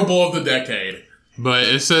memorable of the decade. But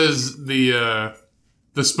it says the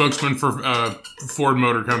spokesman for Ford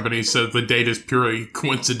Motor Company said the date is purely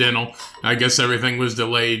coincidental. I guess everything was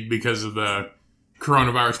delayed because of the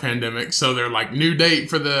coronavirus pandemic. So they're like, new date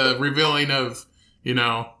for the revealing of,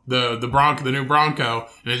 the new Bronco.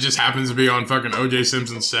 And it just happens to be on fucking O.J.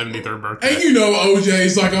 Simpson's 73rd birthday. And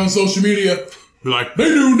OJ's like on social media. Be like, they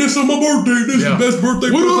doing this on my birthday. This is the best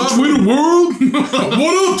birthday. What up, Twitter world?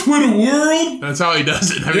 What up, Twitter world? That's how he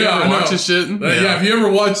does it. Have you ever watched his shit? Yeah, if you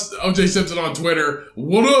ever watched O.J. Simpson on Twitter,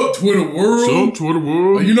 what up, Twitter world? What's up, Twitter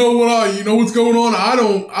world? You know what's going on?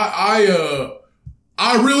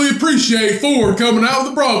 I really appreciate Ford coming out with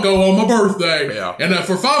the Bronco on my birthday. Yeah. And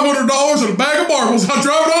for $500 and a bag of marbles, I'll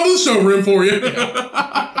drive it onto the showroom for you.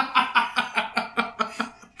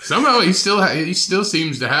 Somehow he still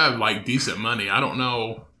seems to have like decent money. I don't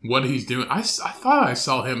know what he's doing. I thought I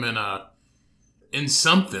saw him in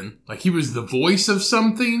something. Like he was the voice of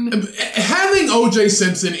something. Having O.J.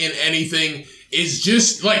 Simpson in anything is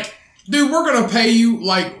just like dude, we're gonna pay you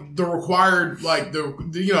like the required, like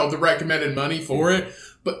the recommended money for it,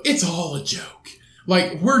 but it's all a joke.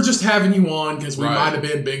 Like, we're just having you on because we might have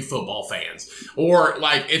been big football fans. Or,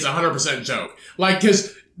 like, it's 100% joke. Like,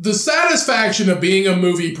 because the satisfaction of being a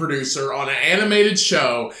movie producer on an animated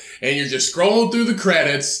show, and you're just scrolling through the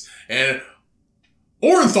credits, and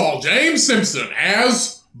Orenthal James Simpson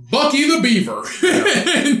as Bucky the Beaver.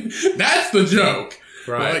 That's the joke.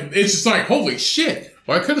 Right. Like, it's just like, holy shit.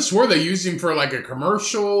 Well, I could have swore they used him for, like, a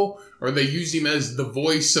commercial, or they used him as the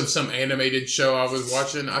voice of some animated show I was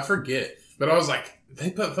watching. I forget. But I was like, they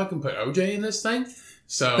fucking put OJ in this thing?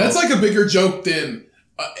 So that's like a bigger joke than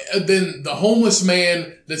the homeless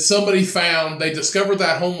man that somebody found. They discovered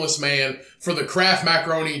that homeless man for the Kraft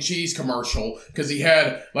macaroni and cheese commercial because he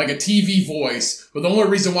had like a TV voice. But the only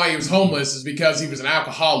reason why he was homeless is because he was an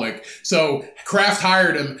alcoholic. So Kraft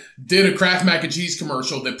hired him, did a Kraft mac and cheese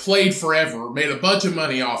commercial that played forever, made a bunch of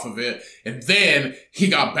money off of it. And then he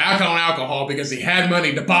got back on alcohol because he had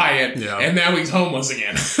money to buy it. Yeah. And now he's homeless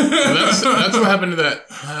again. Well, that's what happened to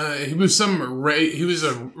that. He was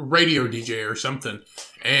a radio DJ or something.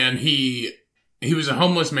 And he was a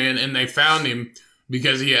homeless man, and they found him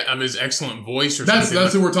because of his excellent voice or something.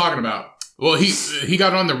 That's who we're talking about. Well, he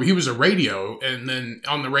got he was a radio, and then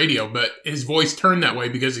on the radio, but his voice turned that way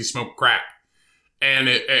because he smoked crack. And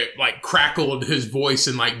it like crackled his voice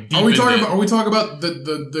and like deepened Are we talking about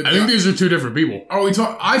the I think these are two different people.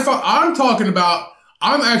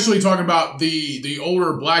 I'm actually talking about the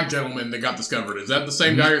older black gentleman that got discovered. Is that the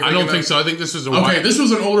same guy? I don't think so. I think this was this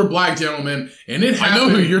was an older black gentleman, and it happened. I know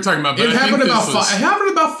who you're talking about. But it happened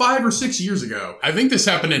about 5 or 6 years ago. I think this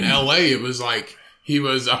happened in L.A. It was like he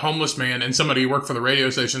was a homeless man, and somebody who worked for the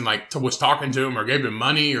radio station was talking to him or gave him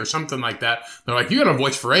money or something like that. They're like, "You got a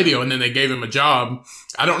voice for radio," and then they gave him a job.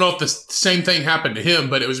 I don't know if the same thing happened to him,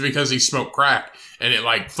 but it was because he smoked crack, and it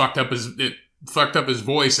like fucked up his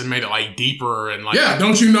voice and made it like deeper and like... Yeah,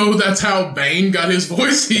 don't you know that's how Bane got his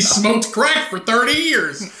voice? He smoked crack for 30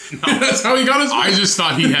 years. No. That's how he got his voice. I just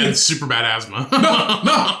thought he had super bad asthma.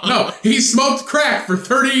 No. He smoked crack for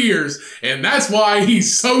 30 years, and that's why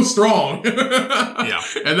he's so strong. Yeah.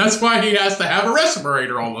 And that's why he has to have a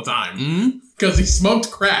respirator all the time. Because he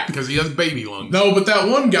smoked crack. Because he has baby lungs. No, but that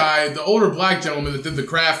one guy, the older black gentleman that did the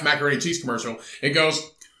Kraft macaroni and cheese commercial, it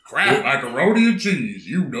goes... Kraft macaroni and cheese,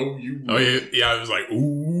 you know. Oh, yeah, I was like,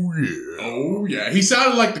 ooh, yeah. Oh, yeah. He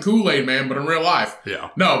sounded like the Kool-Aid man, but in real life. Yeah.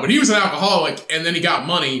 No, but he was an alcoholic, and then he got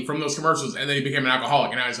money from those commercials, and then he became an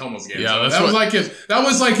alcoholic, and now he's homeless again. Yeah, so that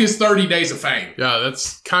was like his 30 days of fame. Yeah,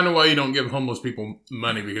 that's kind of why you don't give homeless people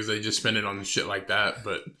money, because they just spend it on shit like that,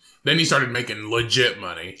 but... Then he started making legit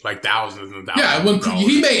money, like thousands and thousands. Yeah, when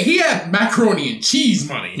he had macaroni and cheese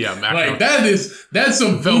money. Yeah, macaroni. Like that's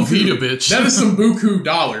some Velveeta, bitch. That is some buku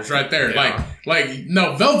dollars right there. Yeah. Like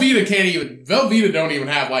no, Velveeta don't even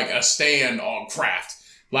have like a stand on Kraft.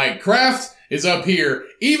 Like Kraft is up here,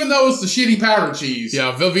 even though it's the shitty powder cheese.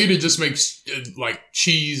 Yeah, Velveeta just makes like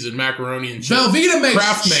cheese and macaroni and shit. Velveeta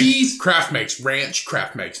makes cheese. Kraft makes ranch.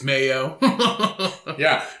 Kraft makes mayo.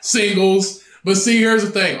 Yeah, singles. But see, here's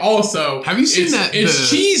the thing. Also, have you seen that?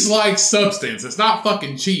 It's cheese-like substance. It's not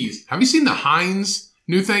fucking cheese. Have you seen the Heinz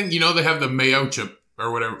new thing? You know they have the mayo chip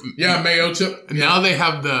or whatever. Yeah, mayo chip. Yeah. Now they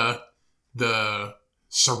have the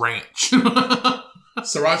Sriracha.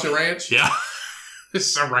 Sriracha ranch. Yeah,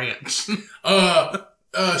 Sriracha.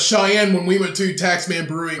 Cheyenne, when we went to Taxman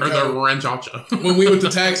Brewing Co. Or the Ranchacha. When we went to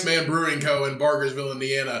Taxman Brewing Co. in Bargersville,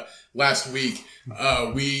 Indiana last week,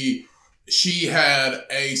 she had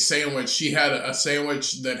a sandwich. She had a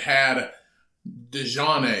sandwich that had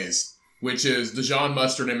Dijonnaise, which is Dijon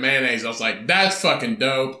mustard and mayonnaise. I was like, that's fucking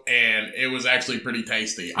dope, and it was actually pretty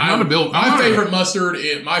tasty. My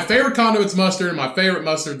favorite condiment's mustard, and my favorite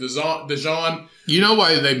mustard Dijon. You know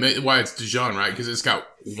why it's Dijon, right? Because it's got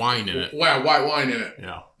wine in it. Wow, white wine in it.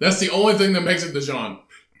 Yeah, that's the only thing that makes it Dijon.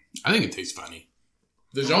 I think it tastes funny.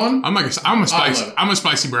 Dijon? I'm a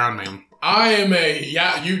spicy brown man.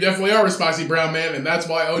 You definitely are a spicy brown man, and that's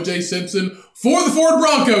why O.J. Simpson for the Ford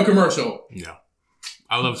Bronco commercial. Yeah.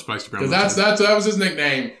 I love spicy brown. Because that was his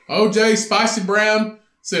nickname. O.J. Spicy Brown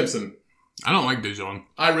Simpson. I don't like Dijon.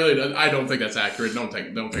 I don't think that's accurate. Don't take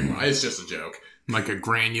it. It's just a joke. Like a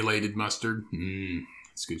granulated mustard.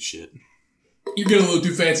 That's good shit. You're getting a little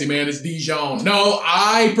too fancy, man. It's Dijon. No,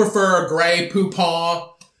 I prefer Grey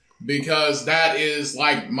Poupon because that is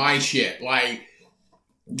like my shit. Like,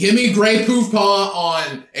 give me Grey Poupon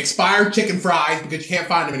on expired chicken fries because you can't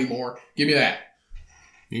find them anymore. Give me that.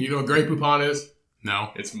 You know what Grey Poupon is?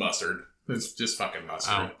 No. It's mustard. It's just fucking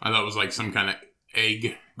mustard. Oh, I thought it was like some kind of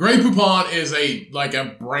egg. Grey Poupon is a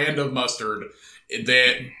brand of mustard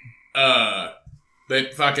that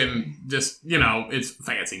that fucking just, it's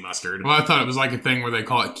fancy mustard. Well, I thought it was like a thing where they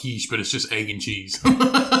call it quiche, but it's just egg and cheese.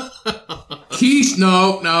 Quiche,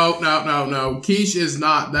 no. Quiche is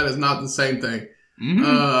not, that is not the same thing.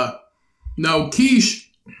 Mm-hmm. No, quiche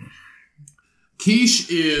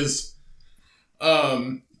is,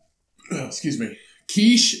 excuse me.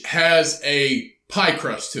 Quiche has a pie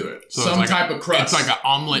crust to it. So some type of crust. It's like an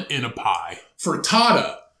omelet in a pie.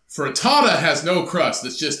 Frittata has no crust.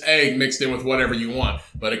 It's just egg mixed in with whatever you want.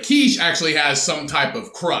 But a quiche actually has some type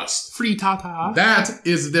of crust. Frittata. That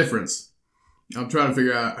is the difference. I'm trying to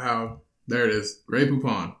figure out how. There it is. Grey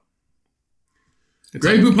Poupon.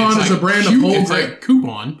 Grey Poupon is a brand of whole grain. It's like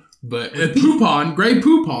coupon, but Poupon. Grey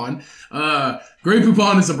Poupon. Grey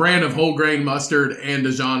Poupon is a brand of whole grain mustard and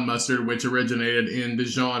Dijon mustard, which originated in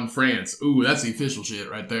Dijon, France. Ooh, that's the official shit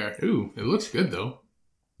right there. Ooh, it looks good though.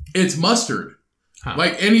 It's mustard. Huh.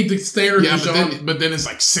 Like any standard Dijon. But then it's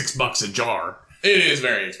like $6 a jar. It is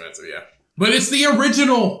very expensive, yeah. But it's the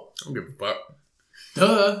original. I don't give a fuck.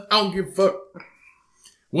 Duh. I don't give a fuck.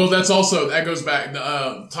 Well, that goes back,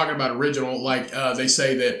 talking about original, they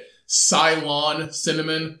say that Ceylon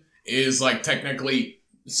cinnamon is technically,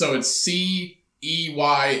 so it's Ceylon.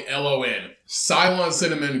 Ceylon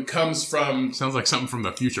cinnamon comes from... Sounds like something from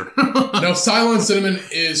the future. No, Ceylon cinnamon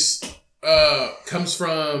comes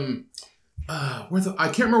from, I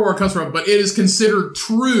can't remember where it comes from, but it is considered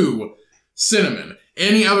true cinnamon.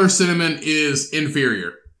 Any other cinnamon is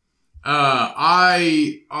inferior.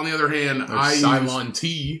 On the other hand, Ceylon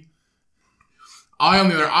tea. I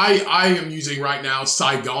am using right now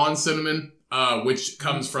Saigon cinnamon, which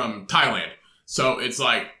comes from Thailand. So it's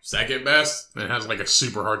second best. It has a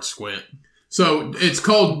super hard squint. So it's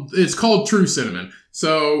called true cinnamon.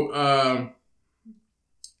 So,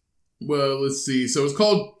 well, let's see. So it's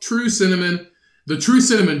called true cinnamon. The true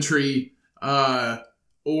cinnamon tree,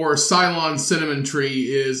 or Ceylon cinnamon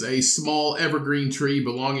tree, is a small evergreen tree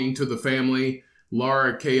belonging to the family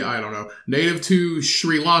native to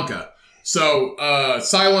Sri Lanka. So,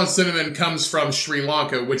 Ceylon cinnamon comes from Sri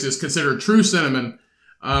Lanka, which is considered true cinnamon.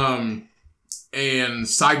 And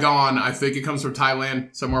Saigon, I think it comes from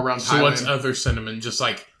Thailand, somewhere around Thailand. So what's other cinnamon? Just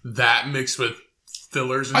that mixed with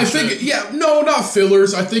fillers and shit? No, not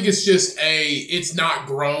fillers. I think it's just it's not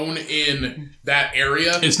grown in that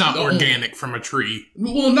area. It's not organic from a tree.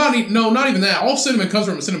 Well, not even that. All cinnamon comes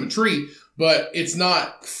from a cinnamon tree, but it's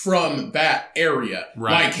not from that area.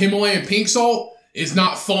 Right. Like Himalayan pink salt is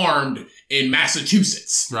not farmed in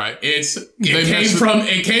Massachusetts. Right.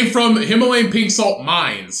 It came from Himalayan pink salt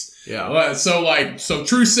mines. Yeah. So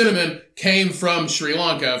true cinnamon came from Sri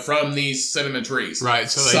Lanka from these cinnamon trees. Right.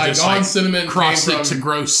 So they Saigon cinnamon crossed it to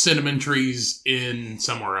grow cinnamon trees in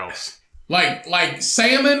somewhere else. Like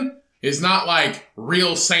salmon is not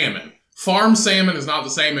real salmon. Farm salmon is not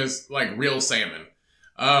the same as real salmon.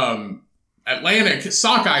 Atlantic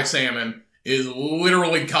sockeye salmon is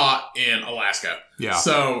literally caught in Alaska. Yeah.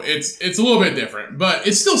 So it's a little bit different, but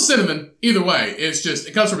it's still cinnamon either way. It's just,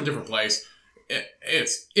 it comes from a different place.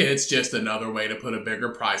 It's just another way to put a bigger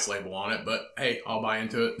price label on it, but hey, I'll buy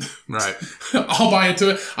into it. Right. I'll buy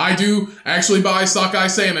into it. I do actually buy sockeye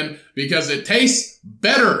salmon because it tastes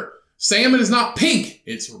better. Salmon is not pink.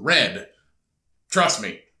 It's red. Trust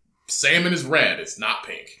me. Salmon is red. It's not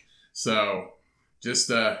pink. So just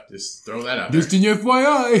throw that out there. Just an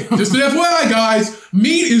FYI. Just an FYI, guys.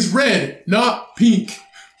 Meat is red, not pink.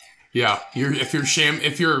 Yeah.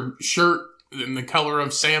 If your shirt in the color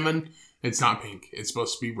of salmon, it's not pink. It's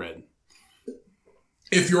supposed to be red.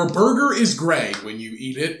 If your burger is gray when you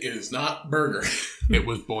eat it, it is not burger. It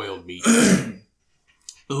was boiled meat.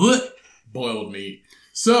 Boiled meat.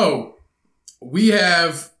 So, we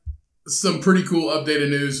have some pretty cool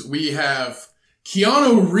updated news. We have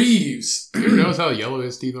Keanu Reeves. You notice how yellow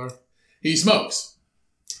his teeth are? He smokes.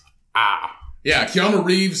 Ah. Yeah, Keanu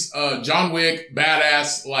Reeves, John Wick,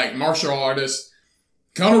 badass, martial artist.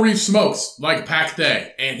 Keanu Reeves smokes like a pack a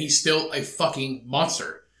day, and he's still a fucking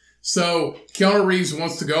monster. So, Keanu Reeves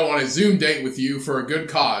wants to go on a Zoom date with you for a good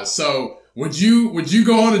cause. So, would you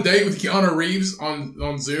go on a date with Keanu Reeves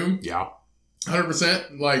on Zoom? Yeah.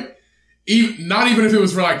 100%? Not even if it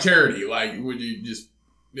was for charity. Would you just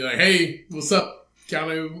be like, hey, what's up,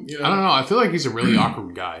 Keanu? I don't know. I feel like he's a really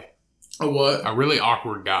awkward guy. A what? A really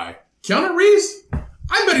awkward guy. Keanu Reeves?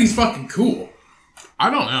 I bet he's fucking cool. I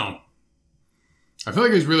don't know. I feel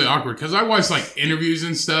like he's really awkward because I watch interviews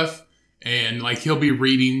and stuff, and he'll be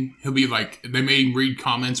they made him read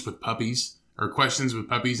comments with puppies or questions with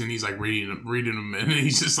puppies, and he's reading them, and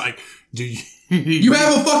he's just do you? You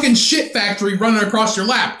have a fucking shit factory running across your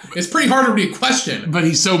lap. It's pretty hard to read a question. But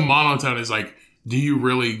he's so monotone. It's do you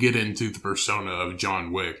really get into the persona of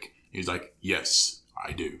John Wick? He's like, yes,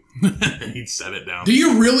 I do. He'd set it down. Do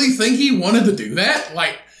you really think he wanted to do that?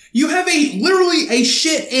 Like, you have literally a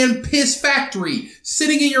shit and piss factory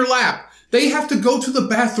sitting in your lap. They have to go to the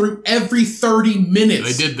bathroom every 30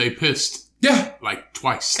 minutes. They did. They pissed. Yeah. Like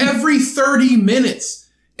twice. Every 30 minutes.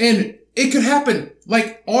 And it could happen,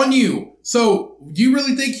 like, on you. So, do you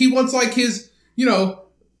really think he wants, like, his,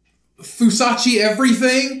 Fusachi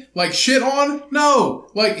everything? Like, shit on? No.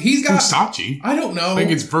 Like, he's got... Fusachi? I don't know. I think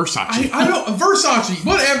it's Versace. I don't... Versace.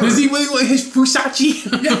 Whatever. Does he really want his Fusachi?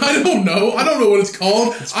 Yeah, I don't know. I don't know what it's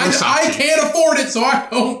called. It's I can't afford it, so I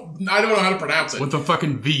don't know how to pronounce it. With the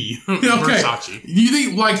fucking V. Okay. Versace. Do you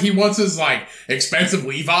think, like, he wants his, like, expensive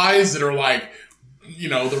Levi's that are, like...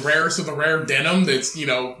 the rarest of the rare denim that's,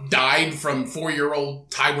 dyed from 4-year-old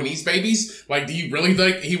Taiwanese babies? Like, do you really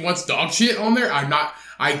think he wants dog shit on there?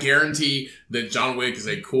 I guarantee that John Wick is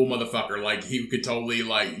a cool motherfucker. Like, you could totally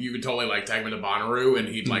take him into Bonnaroo and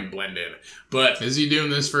he'd, blend in. But... Is he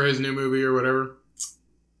doing this for his new movie or whatever?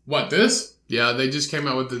 What, this? Yeah, they just came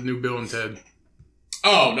out with the new Bill and Ted.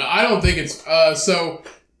 Oh, no, I don't think it's... So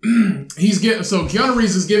Keanu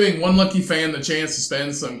Reeves is giving one lucky fan the chance to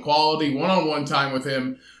spend some quality one-on-one time with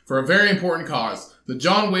him for a very important cause. The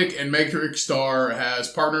John Wick and Matrix star has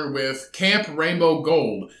partnered with Camp Rainbow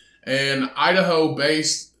Gold, an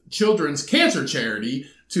Idaho-based children's cancer charity,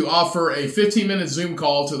 to offer a 15-minute Zoom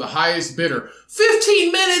call to the highest bidder.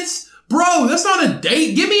 15 minutes? Bro, that's not a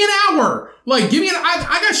date. Give me an hour. Like,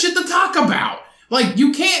 I got shit to talk about. Like,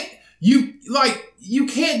 you can't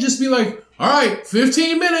just be like, all right,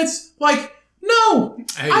 15 minutes. Like, no,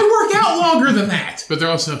 hey, I work out longer than that. But they're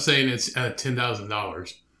also saying it's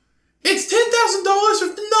 $10,000. It's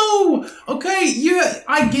 $10,000? No. Okay, yeah,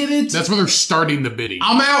 I get it. That's where they're starting the bidding.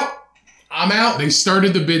 I'm out. They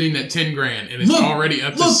started the bidding at $10,000 and it's already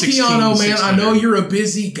up to $16,600. Keanu, man, I know you're a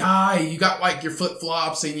busy guy. You got like your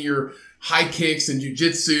flip-flops and your high kicks and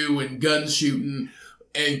jiu-jitsu and gun shooting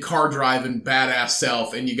and car driving badass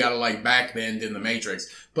self, and you gotta back bend in the Matrix.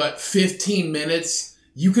 But 15 minutes,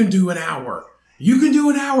 you can do an hour. If you do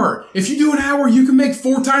an hour, you can make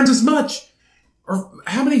 4 times as much. Or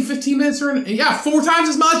how many 15 minutes are in? Yeah, 4 times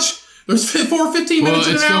as much. There's 15 minutes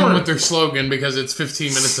in an hour. Well, it's going with their slogan because it's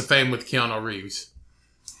 15 minutes of fame with Keanu Reeves.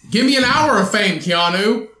 Give me an hour of fame,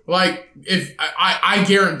 Keanu. Like, if I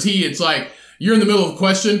guarantee it's like, you're in the middle of a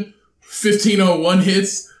question, 15:01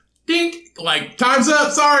 hits, dink, like, time's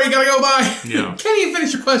up, sorry, gotta go by. Yeah. Can't even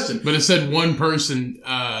finish your question. But it said one person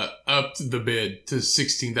upped the bid to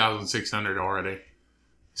 $16,600 already.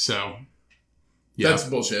 So, yeah. That's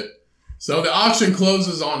bullshit. So the auction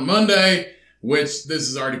closes on Monday, which this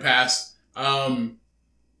has already passed. And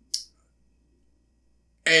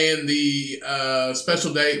the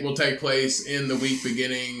special date will take place in the week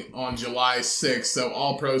beginning on July 6th. So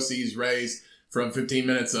all proceeds raised from 15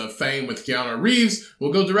 minutes of fame with Keanu Reeves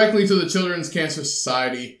will go directly to the Children's Cancer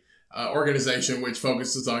Society organization, which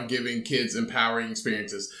focuses on giving kids empowering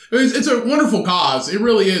experiences. It's a wonderful cause. It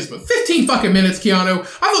really is. But 15 fucking minutes, Keanu. I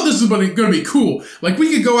thought this was going to be cool. Like,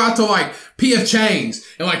 we could go out to, P.F. Chang's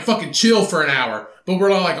and, fucking chill for an hour. But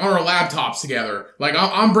we're, on our laptops together. Like,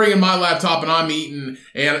 I'm bringing my laptop and I'm eating.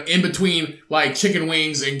 And in between, chicken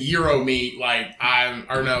wings and gyro meat,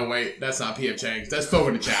 that's not P.F. Chang's. That's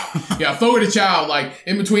Fogo de Chao. Yeah, Fogo de Chao,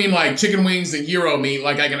 in between, chicken wings and gyro meat,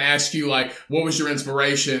 I can ask you, what was your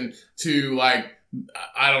inspiration to,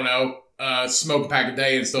 smoke a pack a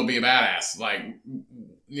day and still be a badass? I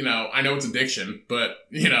know it's addiction, but,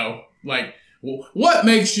 what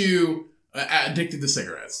makes you addicted to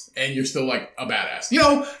cigarettes and you're still a badass?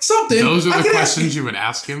 Something. Those are the questions you would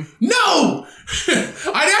ask him? No!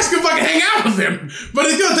 I'd ask him if I could hang out with him, but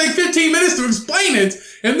it's gonna take 15 minutes to explain it,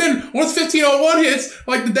 and then once 15:01 hits,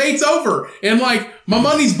 the date's over, and my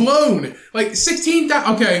money's blown.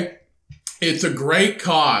 16,000. Okay, it's a great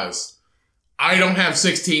cause. I don't have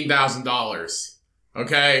 $16,000.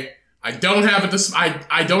 Okay, I don't have it to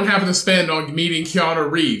spend on meeting Keanu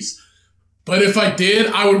Reeves. But if I did,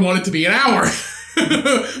 I would want it to be an hour.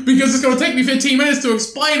 Because it's going to take me 15 minutes to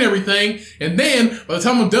explain everything. And then, by the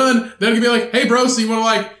time I'm done, they're going to be like, hey, bro, so you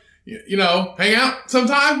want to, hang out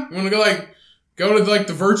sometime? You want to go to,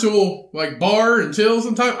 the virtual, bar and chill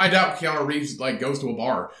sometime? I doubt Keanu Reeves, goes to a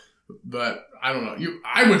bar. But, I don't know.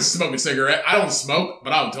 I would smoke a cigarette. I don't smoke,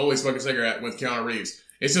 but I would totally smoke a cigarette with Keanu Reeves.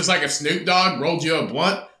 It's just like if Snoop Dogg rolled you a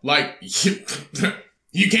blunt,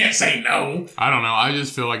 you can't say no. I don't know. I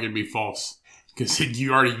just feel like it'd be false. Because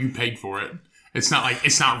you paid for it. It's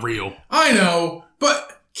not real. I know.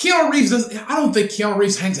 But Keanu Reeves I don't think Keanu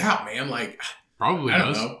Reeves hangs out, man. Probably I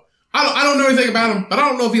don't know. I don't know anything about him, but I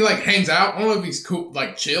don't know if he hangs out. I don't know if he's cool,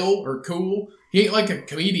 chill or cool. He ain't a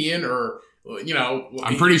comedian or you know,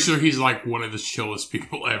 I'm pretty sure he's like one of the chillest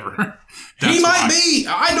people ever. He might be.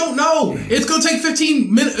 I don't know. It's gonna take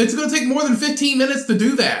 15 minutes. It's gonna take more than 15 minutes to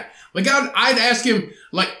do that. Like I'd ask him.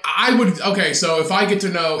 Like I would. Okay, so if I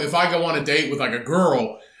go on a date with like a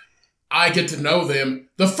girl, I get to know them.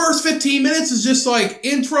 The first 15 minutes is just like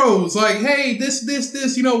intros, like, hey, this,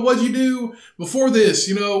 you know, what'd you do before this?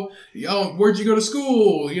 You know, where'd you go to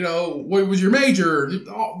school? You know, what was your major?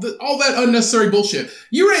 All that unnecessary bullshit.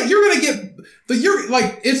 You're gonna get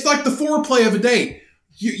it's like the foreplay of a date.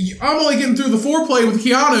 I'm only getting through the foreplay with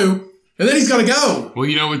Keanu, and then he's gotta go. Well,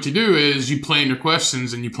 you know what you do is you plan your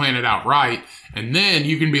questions and you plan it out right, and then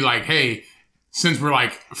you can be like, hey, since we're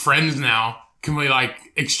like friends now, can we, like,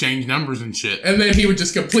 exchange numbers and shit? And then he would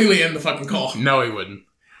just completely end the fucking call. No, he wouldn't.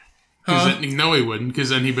 No, he wouldn't, because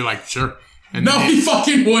then he'd be like, sure. And no, he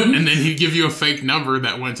fucking wouldn't. And then he'd give you a fake number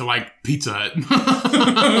that went to, like, Pizza Hut.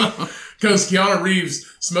 Because Keanu Reeves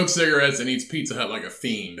smokes cigarettes and eats Pizza Hut like a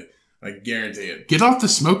fiend. I guarantee it. Get off the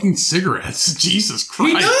smoking cigarettes. Jesus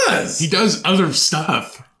Christ. He does. He does other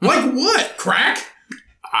stuff. Like what? Crack?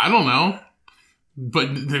 I don't know.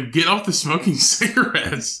 But get off the smoking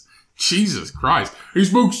cigarettes. Jesus Christ. He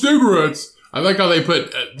smokes cigarettes. I like how they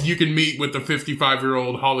put, you can meet with the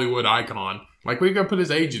 55-year-old Hollywood icon. Like, what you gotta put his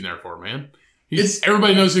age in there for, man?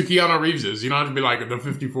 Everybody knows who Keanu Reeves is. You don't have to be like the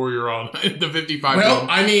 54-year-old, the 55-year-old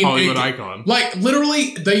Hollywood icon. Like,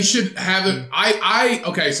 literally, they should have it.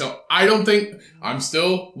 Okay, so I don't think, I'm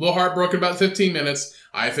still a little heartbroken about 15 minutes.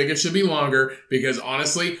 I think it should be longer because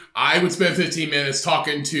honestly, I would spend 15 minutes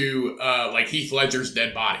talking to, like Heath Ledger's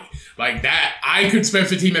dead body. Like that, I could spend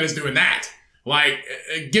 15 minutes doing that. Like,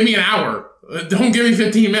 give me an hour. Don't give me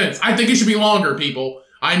 15 minutes. I think it should be longer, people.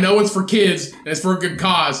 I know it's for kids, and it's for a good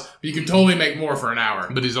cause, but you can totally make more for an hour.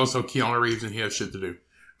 But he's also Keanu Reeves and he has shit to do.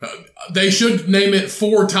 They should name it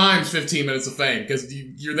 4 times 15 minutes of fame because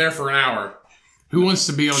you're there for an hour. Who wants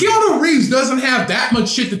to be on... Keanu Reeves doesn't have that much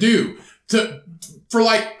shit to do for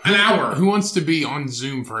like an hour. Who wants to be on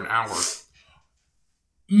Zoom for an hour?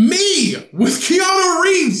 Me! With Keanu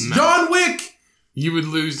Reeves! No. John Wick! You would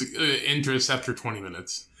lose interest after 20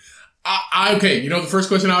 minutes. Okay, you know the first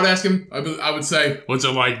question I would ask him? I would say... What's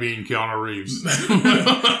it like being Keanu Reeves?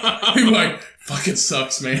 He'd be like, fucking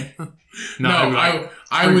sucks, man. No,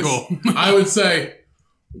 I would say,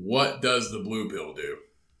 what does the blue pill do?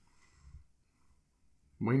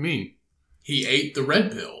 What do you mean? He ate the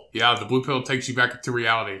red pill. Yeah, the blue pill takes you back to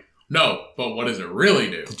reality. No, but what does it really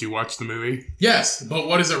do? Did you watch the movie? Yes, but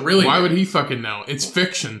what does it really do? Why would he fucking know? It's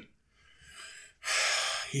fiction.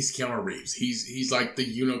 He's Keanu Reeves. He's like the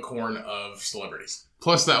unicorn of celebrities.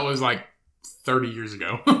 Plus, that was like 30 years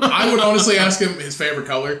ago. I would honestly ask him his favorite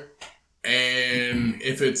color. And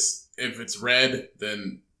if it's red,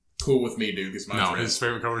 then cool with me, dude. No, his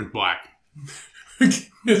favorite color is black.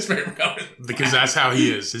 His favorite color is black. Because that's how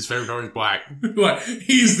he is. His favorite color is black. Like,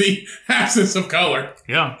 he's the absence of color.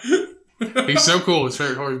 Yeah. He's so cool. His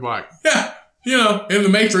favorite color is black. Yeah. You know, in the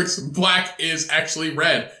Matrix, black is actually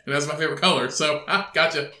red. And that's my favorite color. So,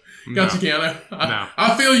 gotcha. Gotcha, no. Keanu.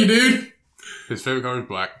 I feel you, dude. His favorite color is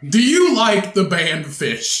black. Do you like the band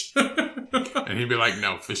Fish? And he'd be like,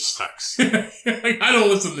 no, Fish sucks. I don't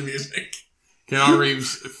listen to music. Keanu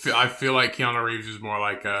Reeves, I feel like Keanu Reeves is more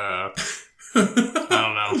like I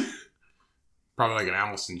don't know, probably like an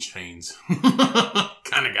Alice in Chains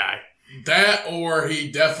kind of guy. That, or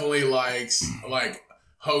he definitely likes like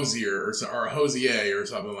Hosier or Hosier or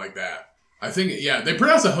something like that. I think, yeah, they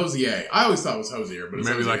pronounce it Hosier. I always thought it was Hosier, but it's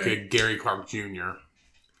maybe Hosier. Like a Gary Clark Jr.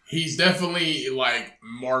 He's definitely like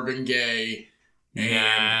Marvin Gaye.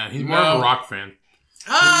 Yeah, he's more of a rock fan.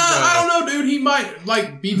 I don't know, dude. He might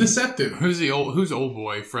like be deceptive. Who's old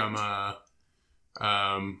boy from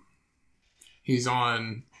he's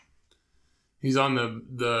on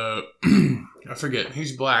the I forget.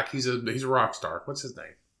 He's black. He's a rock star. What's his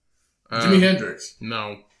name? Jimi Hendrix.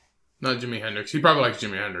 No, not Jimi Hendrix. He probably likes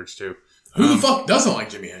Jimi Hendrix too. Who the fuck doesn't like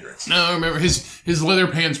Jimi Hendrix? No, I remember his leather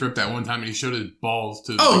pants ripped that one time, and he showed his balls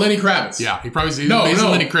to. Lenny Kravitz. Yeah, he probably he's a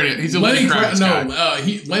Lenny Kravitz. He's a Lenny Kravitz guy.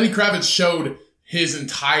 Lenny Kravitz showed his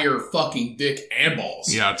entire fucking dick and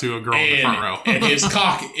balls. Yeah, to a girl in the front row. And his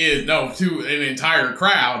cock is to an entire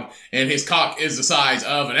crowd, and his cock is the size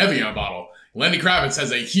of an Evian bottle. Lenny Kravitz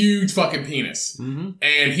has a huge fucking penis,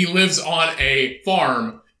 and he lives on a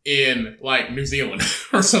farm in like New Zealand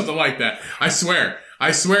or something like that. I swear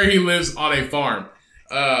he lives on a farm.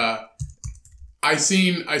 I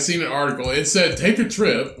seen an article. It said, take a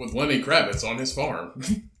trip with Lenny Kravitz on his farm.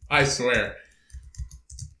 I swear.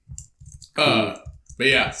 Cool. But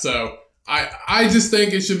yeah, so I just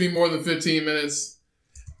think it should be more than 15 minutes.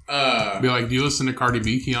 Be like, do you listen to Cardi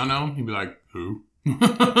B, Keanu? He'd be like, who?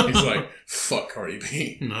 He's like, fuck Cardi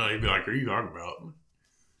B. No, he'd be like, what are you talking about?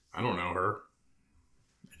 I don't know her.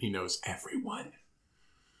 He knows everyone.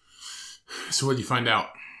 So what did you find out?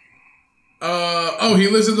 He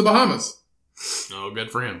lives in the Bahamas. Oh,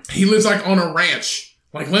 good for him. He lives like on a ranch.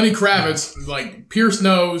 Like Lenny Kravitz, like pierced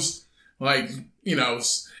nose, like, you know,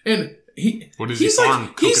 and what does he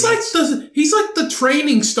farm? He's like the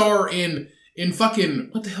training star in fucking,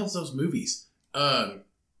 what the hell's those movies? Hunger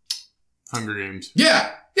Games.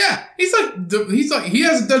 Yeah. He's like he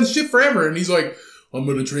hasn't done shit forever, and he's like, I'm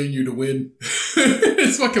gonna train you to win.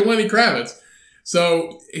 It's fucking Lenny Kravitz.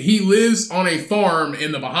 So he lives on a farm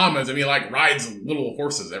in the Bahamas, and he like rides little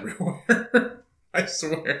horses everywhere. I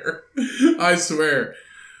swear.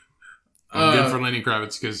 Good for Lenny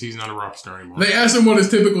Kravitz because he's not a rock star anymore. They asked him what his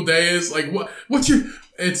typical day is. Like, what's your...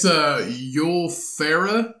 It's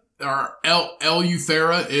Eleuthera, or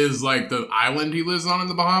Eleuthera is like the island he lives on in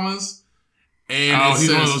the Bahamas. And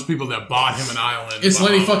he's one of those people that bought him an island. It's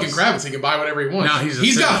Lenny fucking Kravitz. He can buy whatever he wants. Now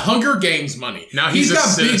he's got Hunger Games money. Now he's a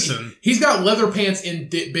citizen. He's got leather pants in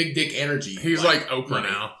big dick energy. He's like Oprah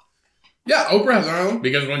now. Yeah, Oprah has her own.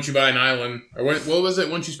 Because once you buy an island, or what was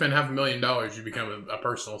it? Once you spend $500,000, you become a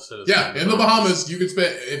personal citizen. Yeah, in the Bahamas, you can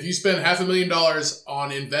spend, if you spend $500,000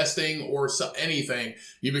 on investing or anything,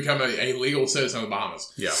 you become a legal citizen of the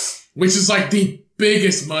Bahamas. Yeah. Which is like the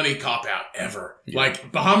biggest money cop out ever. Yeah.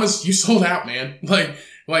 Like, Bahamas, you sold out, man. Like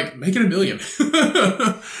make it $1 million.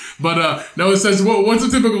 But, no, it says, what's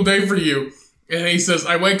a typical day for you? And he says,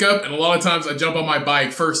 I wake up and a lot of times I jump on my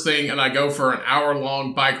bike first thing and I go for an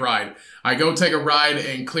hour-long bike ride. I go take a ride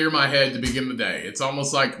and clear my head to begin the day. It's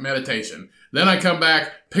almost like meditation. Then I come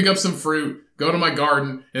back, pick up some fruit, go to my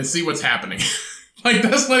garden, and see what's happening. Like,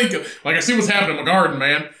 that's like I see what's happening in my garden,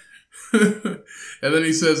 man. And then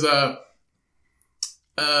he says,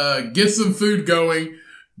 get some food going,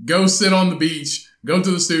 go sit on the beach, go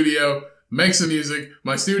to the studio, make some music.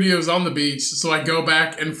 My studio's on the beach, so I go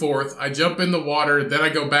back and forth. I jump in the water, then I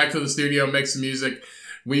go back to the studio, make some music.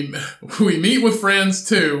 We meet with friends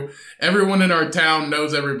too. Everyone in our town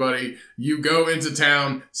knows everybody. You go into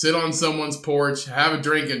town, sit on someone's porch, have a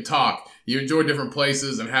drink and talk. You enjoy different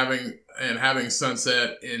places and having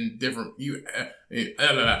sunset in different. You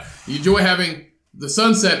enjoy having the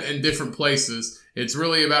sunset in different places. It's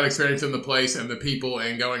really about experiencing the place and the people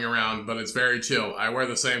and going around, but it's very chill. I wear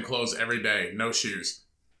the same clothes every day, no shoes.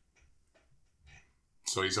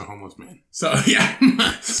 So he's a homeless man. So, yeah.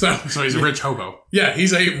 So he's a rich hobo. Yeah,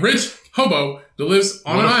 he's a rich hobo that lives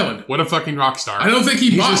on an island. What a fucking rock star. I don't think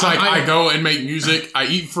he's just like, I go and make music, I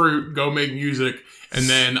eat fruit, go make music, and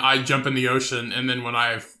then I jump in the ocean, and then when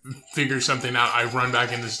I figure something out, I run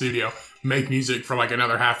back in the studio, make music for like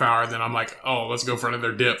another half hour, then I'm like, oh, let's go for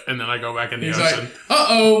another dip, and then I go back in the ocean. Like,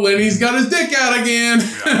 uh-oh, Lenny's got his dick out again.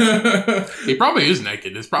 Yeah. He probably is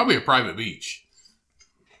naked. It's probably a private beach.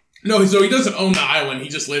 No, so he doesn't own the island. He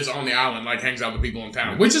just lives on the island, like hangs out with people in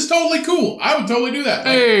town, which is totally cool. I would totally do that.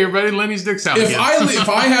 Like, hey, everybody, Lenny's dick's out again. If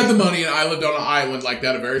I had the money and I lived on an island like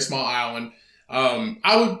that, a very small island,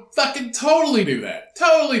 I would fucking totally do that.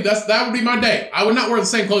 Totally. That would be my day. I would not wear the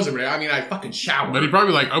same clothes every day. I mean, I fucking shower. But he'd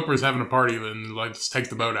probably like, Oprah's having a party, then like, let's take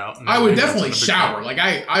the boat out. I would definitely shower. Like,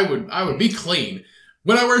 I would be clean.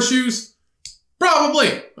 Would I wear shoes?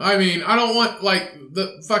 Probably. I mean, I don't want like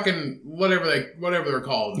the fucking whatever they're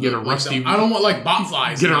called. Get a rusty. I don't want like bot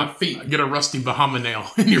flies in my feet. Get a rusty Bahama nail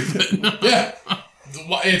in your foot. Yeah,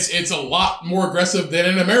 it's a lot more aggressive than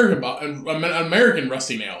an American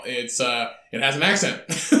rusty nail. It has an accent.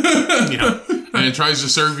 Yeah, and it tries to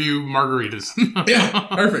serve you margaritas. Yeah,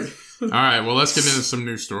 perfect. All right, well, let's get into some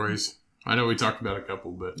news stories. I know we talked about a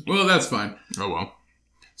couple, but well, that's fine. Oh well.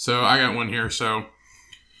 So I got one here. So.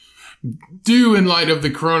 Due in light of the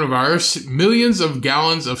coronavirus, millions of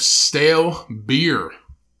gallons of stale beer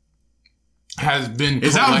has been...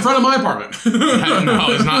 It's out in front of my apartment. No,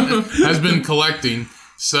 it's not. Has been collecting.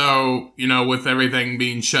 So, with everything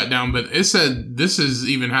being shut down. But it said this has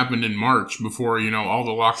even happened in March before, all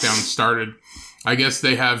the lockdowns started. I guess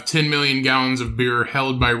they have 10 million gallons of beer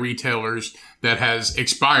held by retailers that has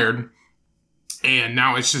expired. And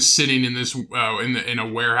now it's just sitting in this in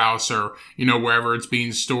a warehouse or wherever it's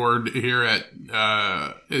being stored here at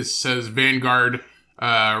it says Vanguard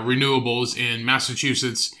Renewables in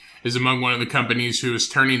Massachusetts is among one of the companies who is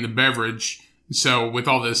turning the beverage. So with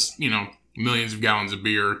all this millions of gallons of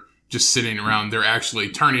beer just sitting around, they're actually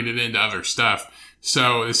turning it into other stuff.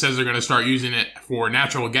 So it says they're going to start using it for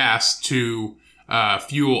natural gas to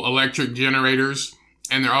fuel electric generators,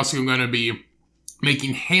 and they're also going to be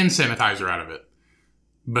making hand sanitizer out of it.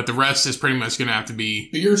 But the rest is pretty much going to have to be...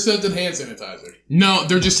 beer-scented hand sanitizer. No,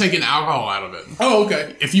 they're just taking alcohol out of it. Oh,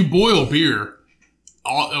 okay. If you boil beer,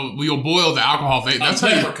 you'll boil the alcohol. That's how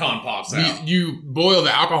leprechaun pops out. You boil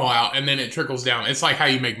the alcohol out, and then it trickles down. It's like how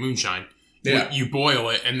you make moonshine. Yeah. You boil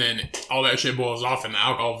it, and then all that shit boils off, and the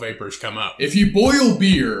alcohol vapors come up. If you boil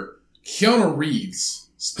beer, Keanu Reeves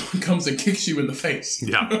comes and kicks you in the face.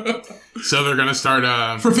 Yeah. So they're gonna start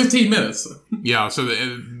for 15 minutes. Yeah. So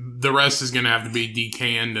the rest is gonna have to be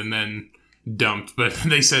decanned and then dumped. But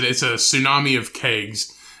they said it's a tsunami of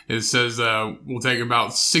kegs. It says we'll take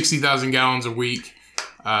about 60,000 gallons a week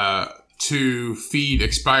to feed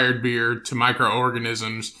expired beer to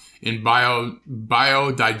microorganisms in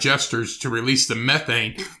biodigesters to release the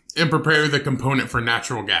methane and prepare the component for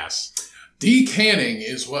natural gas. Decanning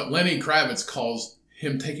is what Lenny Kravitz calls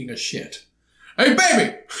him taking a shit. Hey,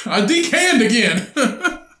 baby, I decanned again.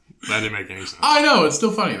 That didn't make any sense. I know, it's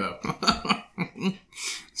still funny, though.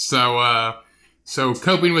 So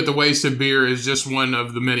coping with the waste of beer is just one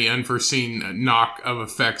of the many unforeseen knock of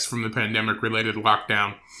effects from the pandemic-related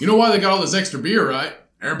lockdown. You know why they got all this extra beer, right?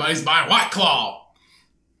 Everybody's buying White Claw.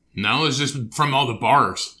 No, it's just from all the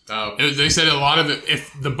bars. Oh. They said a lot of it,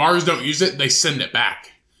 if the bars don't use it, they send it back.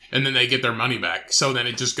 And then they get their money back. So then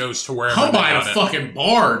it just goes to wherever I'm buying a fucking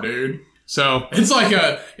bar, dude. So it's like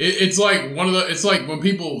it's like when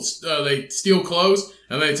people they steal clothes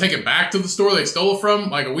and they take it back to the store they stole it from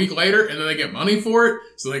like a week later, and then they get money for it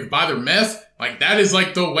so they can buy their meth. Like, that is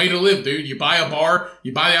like the way to live, dude. You buy a bar,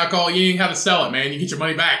 you buy the alcohol, you ain't how to sell it, man. You get your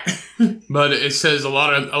money back. But it says a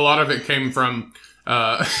lot of it came from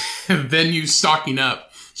venues stocking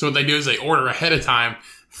up. So what they do is they order ahead of time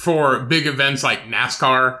for big events like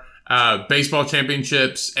NASCAR, baseball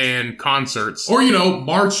championships, and concerts. Or,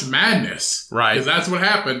 March Madness. Right. Because that's what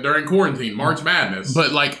happened during quarantine, March Madness.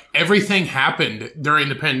 But, like, everything happened during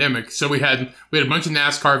the pandemic. So we had a bunch of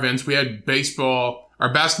NASCAR events. We had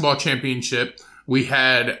our basketball championship. We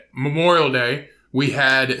had Memorial Day. We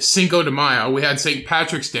had Cinco de Mayo. We had St.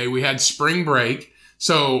 Patrick's Day. We had spring break.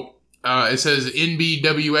 So it says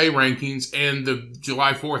NBWA rankings, and the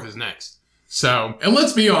July 4th is next. So, and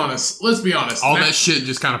let's be honest. All that shit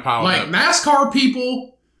just kind of piled up. Like, NASCAR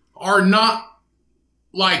people are not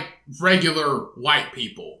like regular white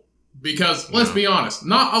people. Because, let's be honest,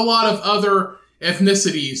 not a lot of other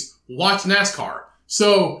ethnicities watch NASCAR.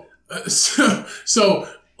 So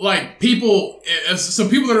like, people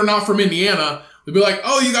that are not from Indiana, they'll be like,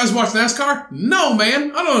 oh, you guys watch NASCAR? No,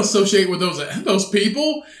 man. I don't associate with those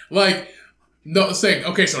people. Like, no, saying,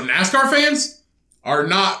 okay, so NASCAR fans are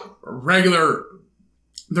not regular.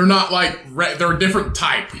 They're not like, they're a different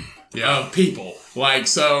type of people. Like,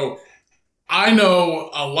 so I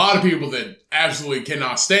know a lot of people that absolutely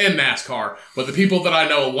cannot stand NASCAR, but the people that I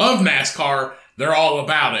know love NASCAR, they're all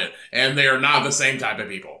about it, and they are not the same type of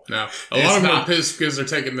people. No, a lot of them are pissed because they're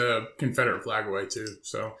taking the Confederate flag away too.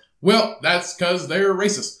 So, well, that's because they're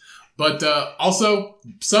racist. But also,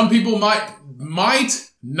 some people might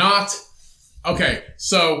not. Okay,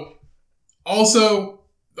 so also,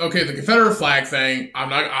 the Confederate flag thing.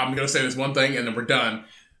 I'm gonna say this one thing, and then we're done.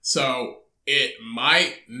 So it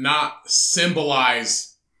might not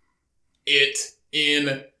symbolize it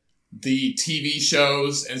in the TV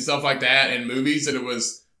shows and stuff like that and movies that it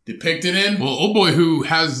was depicted in. Well, old boy who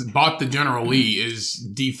has bought the General Lee is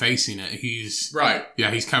defacing it. He's right.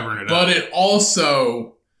 Yeah, he's covering it up. But it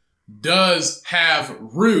also does have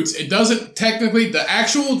roots. It doesn't technically, the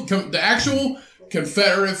actual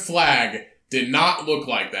Confederate flag did not look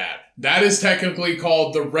like that. That is technically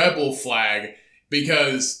called the Rebel flag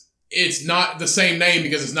because it's not the same name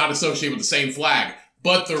because it's not associated with the same flag.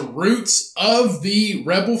 But the roots of the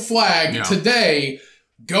Rebel flag today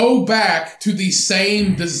go back to the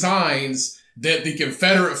same designs that the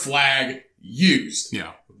Confederate flag used.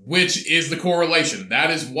 Yeah. Which is the correlation. That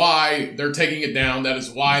is why they're taking it down. That is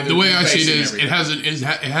why they're the way I see it is everything.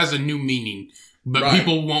 it has a new meaning, but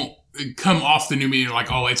people won't come off the new meaning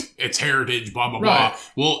like, oh, it's heritage, blah blah blah.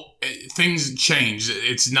 Well, things change.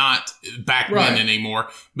 It's not back then anymore.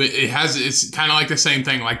 But it's kind of like the same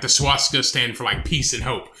thing. Like the swastika stand for like peace and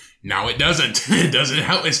hope. Now it doesn't. It doesn't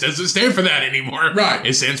help. It doesn't stand for that anymore. Right.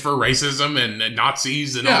 It stands for racism and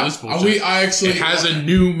Nazis and all this bullshit. It has a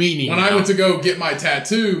new meaning. When I went to go get my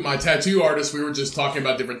tattoo artist, we were just talking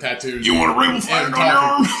about different tattoos. You want a Rebel flag on your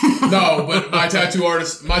arm? No, but my tattoo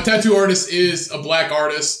artist is a black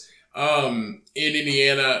artist in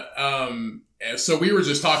Indiana. So we were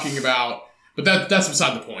just talking about, but that's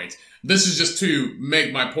beside the point. This is just to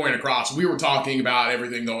make my point across. We were talking about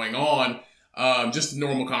everything going on. Just a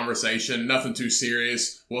normal conversation, nothing too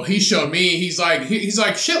serious. Well, he showed me, he's like,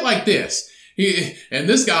 shit like this. And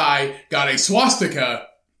this guy got a swastika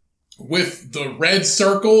with the red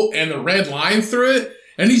circle and the red line through it.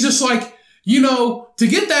 And he's just like, to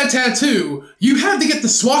get that tattoo, you had to get the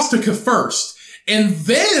swastika first. And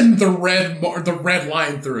then the red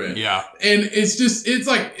line through it. Yeah. And it's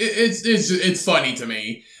funny to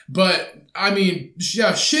me. But, I mean,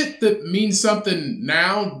 yeah, shit that means something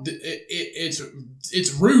now,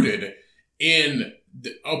 it's rooted in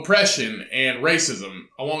oppression and racism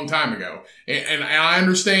a long time ago. And I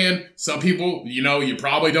understand some people, you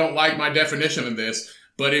probably don't like my definition of this,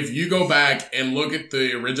 but if you go back and look at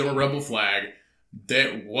the original rebel flag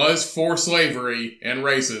that was for slavery and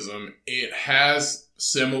racism, it has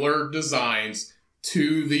similar designs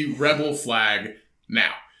to the rebel flag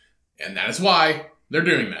now. And that is why they're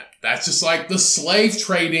doing that. That's just like the slave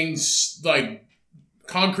trading, like,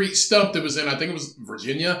 concrete stump that was in, I think it was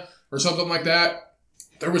Virginia or something like that.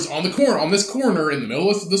 There was on this corner in the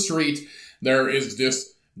middle of the street, there is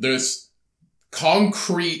this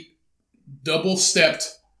concrete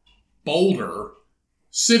double-stepped boulder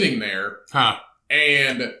sitting there. Huh.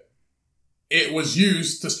 And it was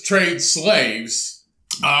used to trade slaves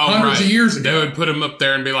hundreds of years ago. They would put them up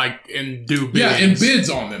there and be like, and do bids. Yeah, and bids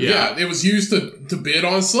on them. Yeah, it was used to bid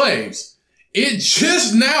on slaves. It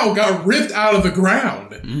just now got ripped out of the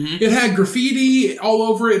ground. Mm-hmm. It had graffiti all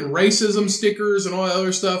over it and racism stickers and all that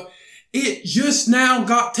other stuff. It just now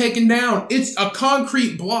got taken down. It's a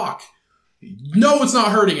concrete block. No, it's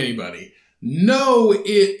not hurting anybody. No,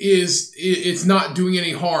 it's not doing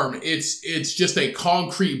any harm. It's just a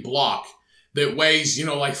concrete block that weighs,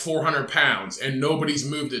 like 400 pounds, and nobody's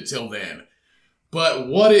moved it till then. But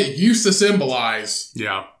what it used to symbolize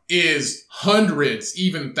is hundreds,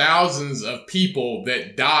 even thousands of people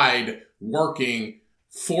that died working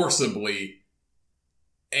forcibly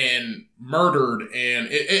and murdered, and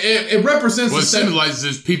it represents... What it symbolizes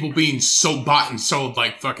is people being bought and sold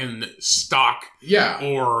like fucking stock,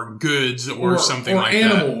 or goods, or something like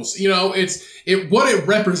animals. That. What it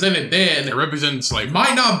represented then. It represents slavery.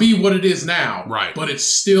 Might not be what it is now, right? But it's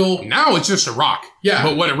still now it's just a rock. Yeah,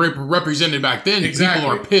 but what it represented back then, people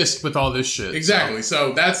are pissed with all this shit. Exactly.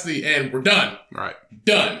 So that's the end. We're done. Right.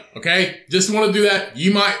 Done. Okay. Just want to do that.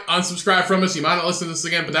 You might unsubscribe from us. You might not listen to this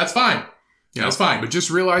again, but that's fine. Yeah, that's fine. But just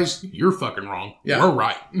realize you're fucking wrong. Yeah. We're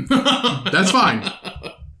right. That's fine.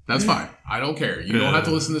 That's fine. I don't care. You don't have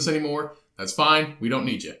to listen to this anymore. That's fine. We don't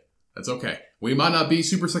need you. That's okay. We might not be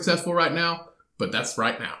super successful right now, but that's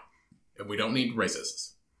right now. And we don't need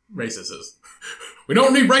racists. We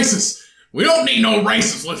don't need racists. We don't need no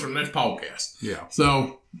racists listening to this podcast. Yeah.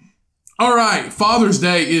 So, all right. Father's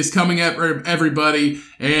Day is coming up, everybody.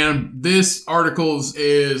 And this article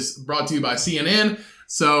is brought to you by CNN.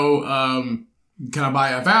 So, can I buy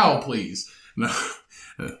a vowel, please? No,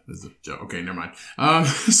 that's a joke. Okay, never mind.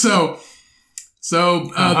 So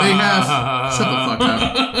they have, shut the fuck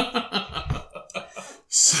up.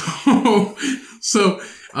 So,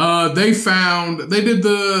 they did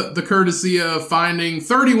the courtesy of finding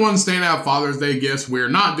 31 standout Father's Day gifts. We're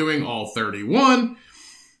not doing all 31.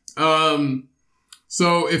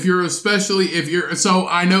 So so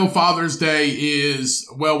I know Father's Day is,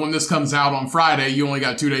 well, when this comes out on Friday, you only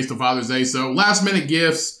got 2 days till Father's Day. So last minute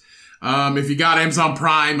gifts, if you got Amazon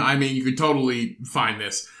Prime, I mean, you could totally find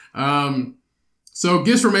this. So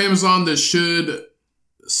gifts from Amazon that should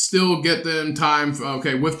still get them time,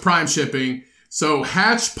 with Prime shipping. So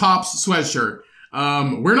Hatch Pops sweatshirt.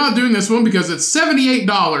 We're not doing this one because it's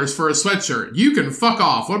 $78 for a sweatshirt. You can fuck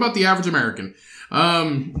off. What about the average American?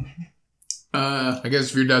 I guess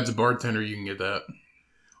if your dad's a bartender, you can get that.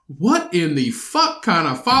 What in the fuck kind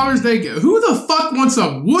of Father's Day gift? Who the fuck wants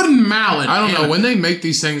a wooden mallet? I don't know. When they make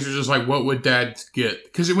these things, they're just like, what would dad get?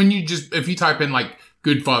 Because if you type in like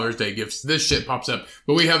good Father's Day gifts, this shit pops up.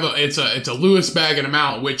 But we have it's a Lewis bag and a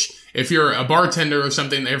mallet, which if you're a bartender or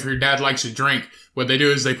something, if your dad likes to drink, what they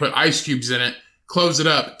do is they put ice cubes in it, close it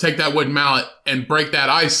up, take that wooden mallet and break that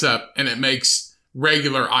ice up, and it makes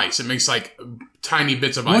regular ice. It makes like tiny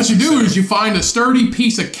bits of ice. What you do is you find a sturdy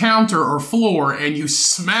piece of counter or floor and you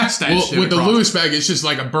smash that shit with the Lewis bag, it's just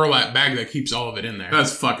like a burlap bag that keeps all of it in there.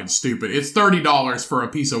 That's fucking stupid. It's $30 for a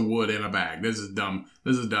piece of wood in a bag. This is dumb.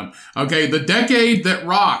 Okay, the decade that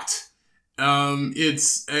rocked.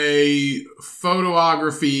 It's a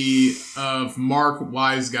photography of Mark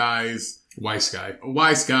Weissguy.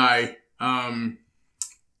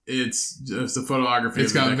 It's just a photography.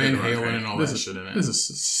 It's got Van Halen and all that shit in it. This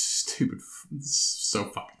is stupid. This is so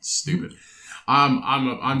fucking stupid.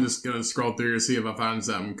 I'm just gonna scroll through to see if I find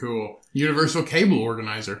something cool. Universal cable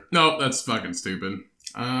organizer. No, that's fucking stupid.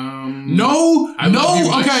 Okay,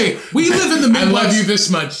 we live in the Midwest. I love you this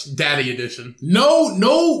much, Daddy Edition.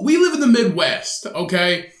 No, we live in the Midwest.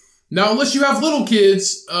 Okay, now unless you have little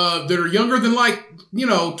kids that are younger than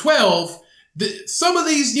 12, some of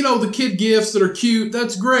these, the kid gifts that are cute,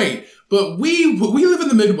 that's great. But we live in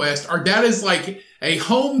the Midwest. Our dad is like a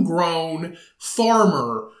homegrown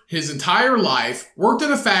farmer his entire life, worked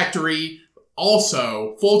in a factory,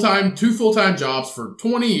 also two full-time jobs for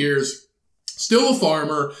 20 years, still a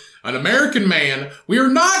farmer, an American man. We are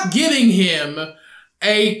not getting him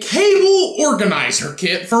a cable organizer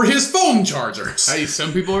kit for his phone chargers. Hey,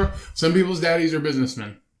 some people's daddies are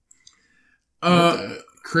businessmen.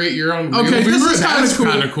 Create your own real viewer. This is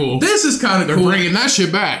kind of cool. This is kind of cool. They're bringing that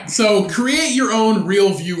shit back. So create your own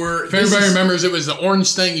real viewer. If everybody remembers, it was the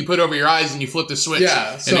orange thing you put over your eyes and you flip the switch.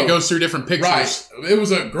 Yeah. And it goes through different pictures. Right. It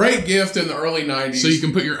was a great gift in the early 90s. So you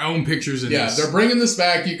can put your own pictures in this. Yeah, they're bringing this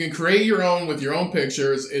back. You can create your own with your own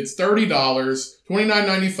pictures. It's $30,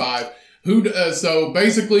 $29.95. So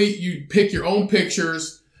basically, you pick your own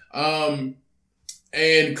pictures,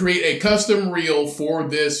 and create a custom reel for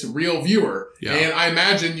this real viewer. Yeah. And I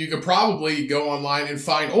imagine you could probably go online and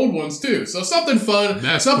find old ones too. So something fun,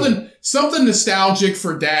 something nostalgic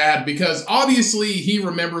for dad, because obviously he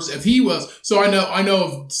remembers if he was, so I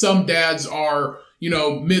know some dads are,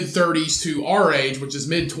 mid 30s to our age, which is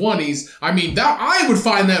mid 20s. I mean, that I would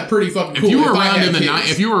find that pretty fucking cool. If you were around in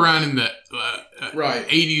the right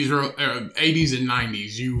 80s or 80s and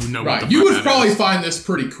 90s, right. You would probably find this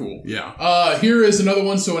pretty cool. Yeah. Here is another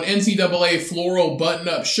one. So an NCAA floral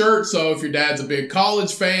button-up shirt. So if your dad's a big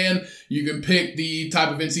college fan, you can pick the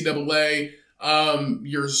type of NCAA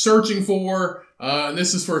you're searching for. And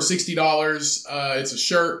this is for $60. It's a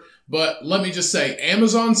shirt. But let me just say,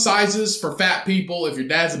 Amazon sizes for fat people, if your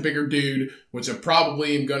dad's a bigger dude, which I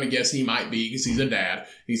probably am going to guess he might be because he's a dad.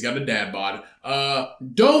 He's got a dad bod.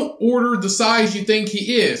 Don't order the size you think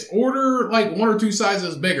he is. Order like 1 or 2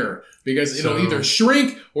 sizes bigger because it'll either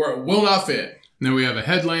shrink or it will not fit. Then we have a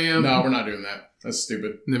headlamp. No, we're not doing that. That's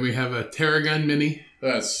stupid. And then we have a Terragun Mini.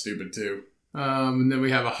 That's stupid too. And then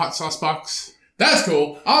we have a hot sauce box. That's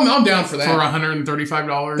cool. I'm down for that. For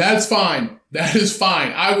 $135. That's fine. That is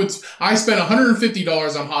fine. I spent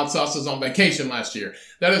 $150 on hot sauces on vacation last year.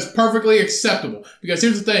 That is perfectly acceptable. Because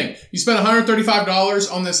here's the thing. You spend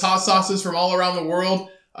 $135 on this hot sauces from all around the world,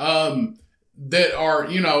 that are,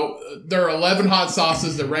 there are 11 hot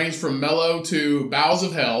sauces that range from mellow to bowels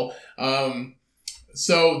of hell.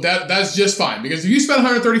 So that's just fine. Because if you spend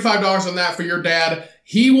 $135 on that for your dad,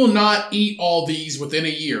 he will not eat all these within a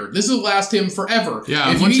year. This will last him forever.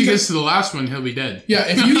 Yeah, once he gets to the last one, he'll be dead. Yeah,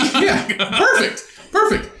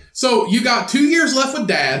 perfect. So you got 2 years left with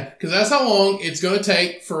dad, because that's how long it's going to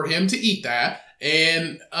take for him to eat that.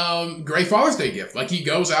 And great Father's Day gift. Like, he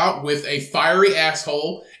goes out with a fiery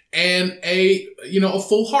asshole and a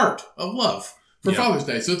full heart of love for Father's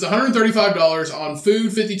Day. So it's $135 on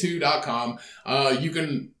food52.com. You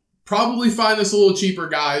can probably find this a little cheaper,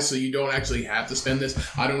 guys, so you don't actually have to spend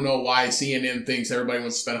this. I don't know why CNN thinks everybody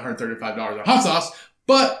wants to spend $135 on hot sauce,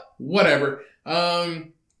 but whatever.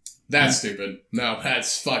 That's stupid. No,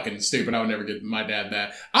 that's fucking stupid. I would never get my dad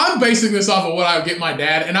that. I'm basing this off of what I would get my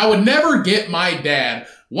dad, and I would never get my dad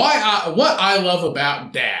what I love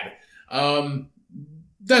about dad.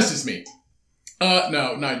 That's just me.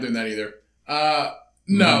 No, not doing that either.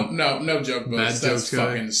 No joke books. That's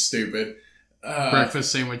fucking stupid.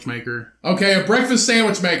 Breakfast sandwich maker. Okay, a breakfast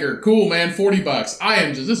sandwich maker. Cool, man.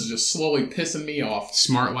 $40. This is just slowly pissing me off.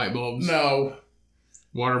 Smart light bulbs. No.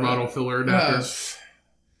 Water bottle filler adapter.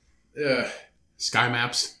 Sky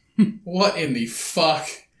maps. What in the fuck?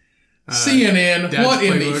 CNN. What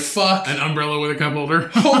in the fuck? An umbrella with a cup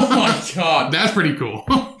holder. Oh my god. That's pretty cool.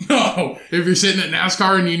 No. If you're sitting at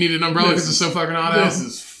NASCAR and you need an umbrella because it's so fucking hot out. This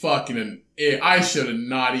is fucking I should have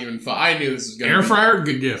not even I knew this was going to be. Air fryer,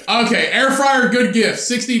 good gift. Okay, air fryer, good gift.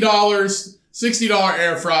 $60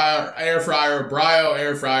 air fryer, Brio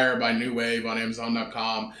air fryer by New Wave on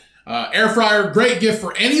Amazon.com. Air fryer, great gift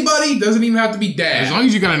for anybody. Doesn't even have to be dad. As long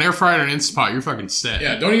as you got an air fryer and an Instant Pot, you're fucking set.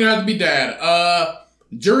 Yeah, don't even have to be dad.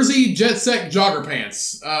 Jersey Jet Set jogger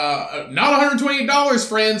pants. Not $128,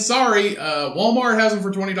 friends. Sorry. Walmart has them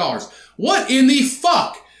for $20. What in the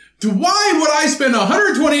fuck? Why would I spend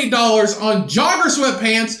 $128 on jogger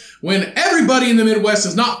sweatpants when everybody in the Midwest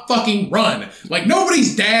does not fucking run? Like,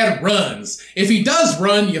 nobody's dad runs. If he does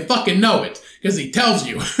run, you fucking know it. Because he tells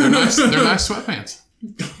you. They're nice sweatpants.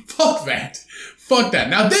 Fuck that.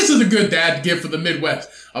 Now, this is a good dad gift for the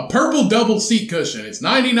Midwest. A purple double seat cushion. It's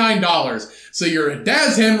 $99. So your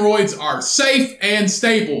dad's hemorrhoids are safe and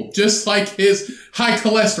stable. Just like his high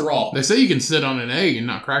cholesterol. They say you can sit on an egg and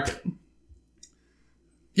not crack it.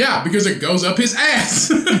 Yeah, because it goes up his ass.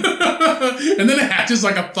 And then it hatches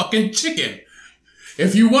like a fucking chicken.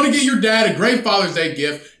 If you want to get your dad a great Father's Day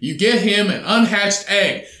gift, you get him an unhatched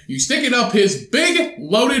egg. You stick it up his big,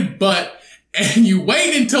 loaded butt, and you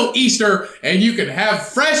wait until Easter and you can have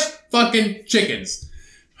fresh fucking chickens.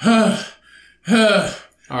 All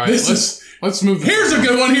right, let's move on. Here's a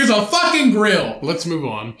good one. Here's a fucking grill. Let's move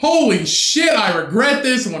on. Holy shit, I regret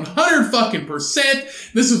this 100 fucking percent.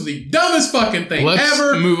 This is the dumbest fucking thing ever.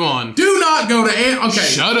 Let's move on. Do not go to Okay.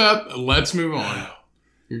 Shut up. Let's move on.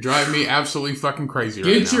 You're driving me absolutely fucking crazy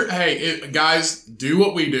right now. Guys, do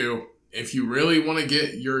what we do. If you really want to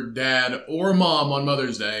get your dad or mom on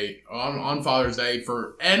Mother's Day, on Father's Day,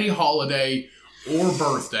 for any holiday or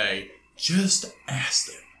birthday, just ask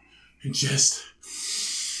them. And just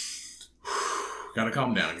gotta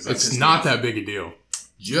calm down. It's not that big a deal.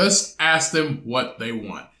 Just ask them what they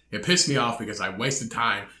want. It pissed me off because I wasted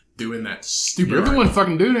time doing that stupid. You're the one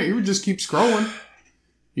fucking doing it. You would just keep scrolling.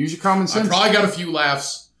 Use your common sense. I probably got a few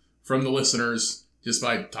laughs from the listeners just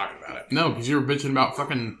by talking about it. No, because you were bitching about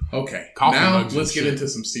fucking coffee mugs. Now let's get into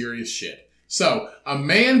some serious shit. So, a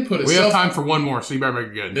man put We have time for one more, so you better make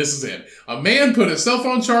it good. This is it. A man put a cell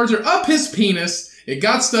phone charger up his penis. It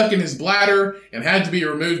got stuck in his bladder and had to be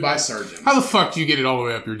removed by surgeons. How the fuck do you get it all the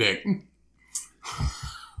way up your dick?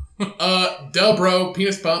 Duh, bro.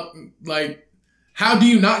 Penis pump. Like, how do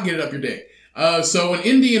you not get it up your dick? So an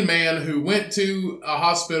Indian man who went to a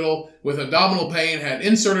hospital with abdominal pain had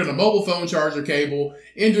inserted a mobile phone charger cable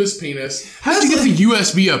into his penis. How did you get the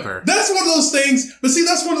USB up there? That's one of those things. But see,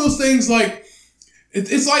 that's one of those things like,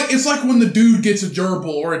 it's like when the dude gets a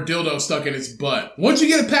gerbil or a dildo stuck in his butt. Once you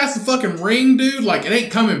get it past the fucking ring, dude, like it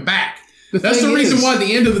ain't coming back. That's the reason why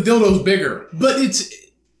the end of the dildo's bigger. But it's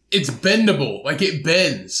bendable. Like it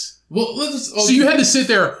bends. Well, so you had to sit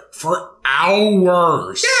there for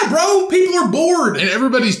hours. Yeah, bro. People are bored. And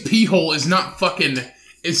everybody's pee hole is not fucking,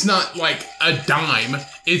 it's not like a dime.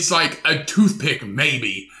 It's like a toothpick,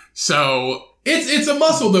 maybe. So. It's a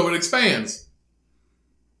muscle, though. It expands.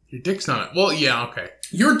 Your dick's not. Well, yeah, okay.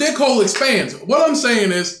 Your dick hole expands. What I'm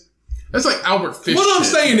saying is. That's like Albert Fish. What I'm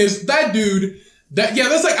saying is that dude.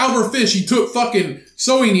 That's like Albert Fish. He took fucking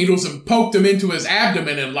sewing needles and poked them into his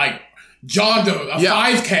abdomen and like jogged a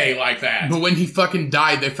 5K like that. But when he fucking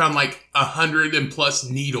died, they found like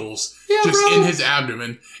 100+ needles in his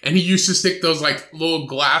abdomen. And he used to stick those like little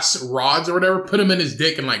glass rods or whatever, put them in his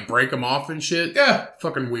dick and like break them off and shit. Yeah.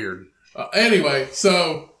 Fucking weird. Anyway,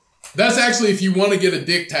 so that's actually if you want to get a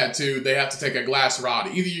dick tattoo, they have to take a glass rod.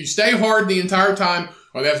 Either you stay hard the entire time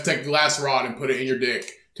or they have to take a glass rod and put it in your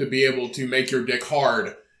dick to be able to make your dick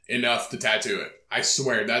hard enough to tattoo it. I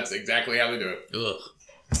swear, that's exactly how they do it. Ugh.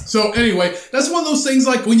 So anyway, that's one of those things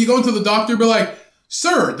like when you go to the doctor, be like,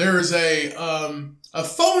 sir, there's a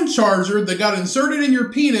phone charger that got inserted in your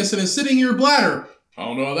penis and is sitting in your bladder. I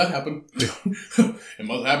don't know how that happened. It must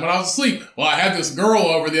have happened when I was asleep. Well, I had this girl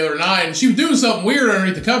over the other night and she was doing something weird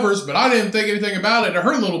underneath the covers, but I didn't think anything about it. It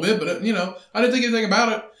hurt a little bit, but I didn't think anything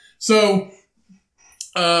about it. So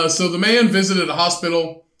the man visited a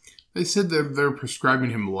hospital. They said they're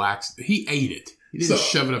prescribing him lax. He ate it. He didn't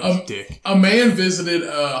shove it up his dick. A man visited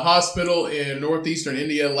a hospital in northeastern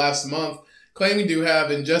India last month, claiming to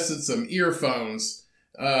have ingested some earphones.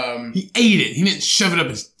 He ate it. He didn't shove it up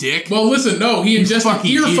his dick. Well, listen, no, he ingested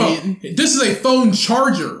earphones. This is a phone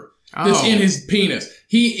charger that's in his penis.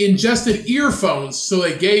 He ingested earphones, so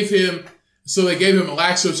they gave him a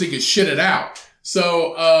laxative so he could shit it out.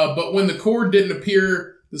 So, but when the cord didn't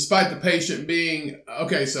appear, despite the patient being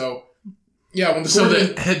when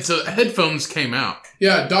the headphones came out.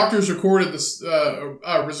 Yeah, doctors resorted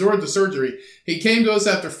to surgery. He came to us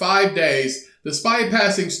after 5 days. Despite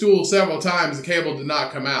passing stool several times, the cable did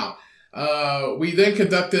not come out. We then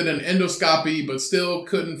conducted an endoscopy, but still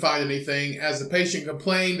couldn't find anything, as the patient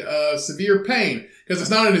complained of severe pain because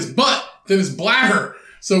it's not in his butt, it's in his bladder.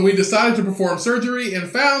 So we decided to perform surgery and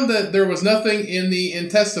found that there was nothing in the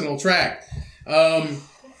intestinal tract.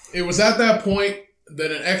 It was at that point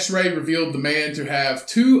that an X-ray revealed the man to have a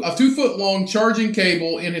 2-foot-long charging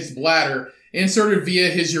cable in his bladder inserted via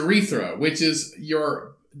his urethra, which is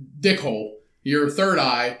your dick hole, your third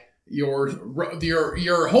eye, your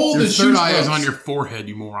hole that shoots. Your third eye is on your forehead,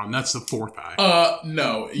 you moron. That's the fourth eye.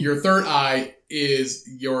 No, your third eye is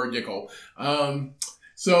your dick hole.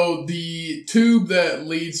 So the tube that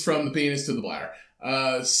leads from the penis to the bladder.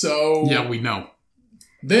 Yeah, we know.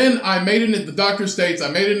 Then the doctor states, I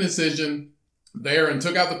made an incision there and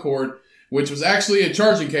took out the cord, which was actually a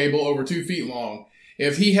charging cable over 2 feet long.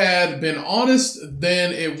 If he had been honest,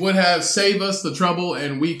 then it would have saved us the trouble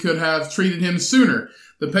and we could have treated him sooner.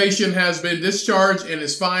 The patient has been discharged and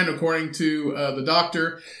is fine according to the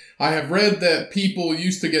doctor. I have read that people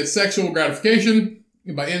used to get sexual gratification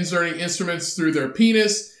by inserting instruments through their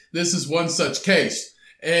penis. This is one such case,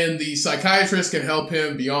 and the psychiatrist can help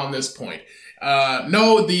him beyond this point.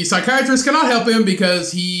 No, the psychiatrist cannot help him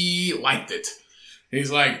because he liked it.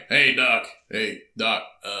 He's like, hey, doc,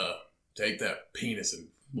 take that penis and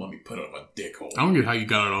let me put it on my dick hole. I don't get how you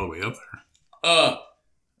got it all the way up there.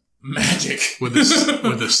 Magic. With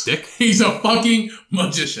a stick? He's a fucking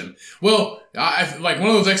magician. Well, like one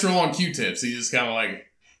of those extra long Q-tips. He just kind of like,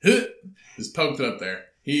 just poked it up there.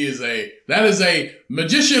 That is a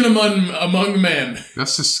magician among men.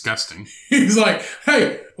 That's disgusting. He's like,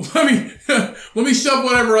 hey, let me shove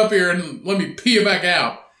whatever up here and let me pee it back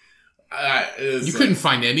out. You couldn't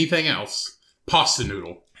find anything else. Pasta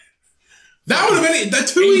noodle. That would have been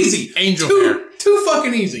too easy. Angel hair. Too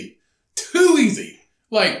fucking easy. Too easy.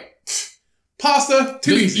 Like, pasta,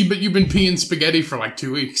 too easy. But you've been peeing spaghetti for like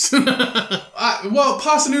 2 weeks. Well,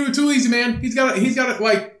 pasta noodle, too easy, man. He's got it,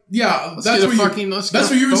 like, yeah. That's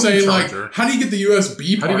what you were saying. Charger. Like, how do you get the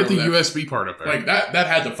USB part? How do you get the USB part up there? Like, that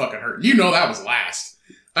had to fucking hurt. You know that was last.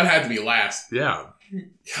 That had to be last. Yeah.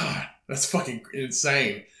 God, that's fucking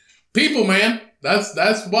insane. People, man.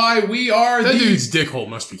 That's why we are. That dude's dick hole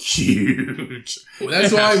must be huge.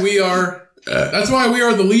 That's why we are. That's why we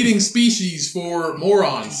are the leading species for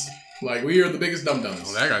morons. Like, we are the biggest dum-dums.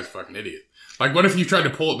 Well, that guy's a fucking idiot. Like, what if you tried to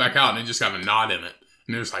pull it back out and it just got a knot in it?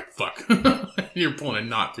 And it was like, fuck. You're pulling a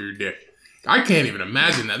knot through your dick. I can't even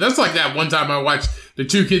imagine that. That's like that one time I watched the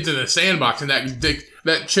 2 kids in the sandbox and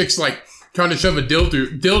that chick's like trying to shove a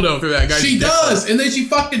dildo through that guy's dick. She does, and then she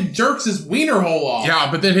fucking jerks his wiener hole off. Yeah,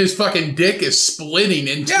 but then his fucking dick is splitting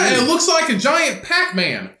in two. Yeah, and it looks like a giant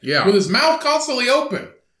Pac-Man. Yeah. With his mouth constantly open.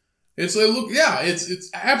 It's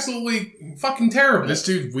absolutely fucking terrible. This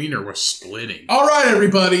dude's wiener was splitting. All right,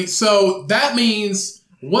 everybody. So that means,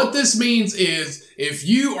 what this means is, if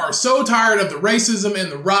you are so tired of the racism and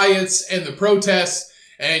the riots and the protests,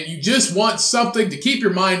 and you just want something to keep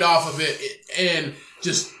your mind off of it, and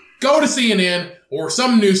just go to CNN or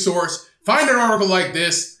some news source, find an article like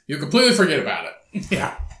this, you'll completely forget about it.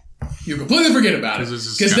 Yeah. You completely forget about it.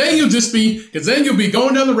 Because then you'll be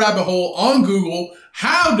going down the rabbit hole on Google.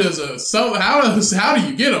 How do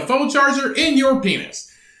you get a phone charger in your penis?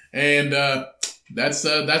 And that's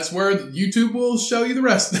where YouTube will show you the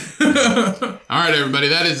rest. All right, everybody.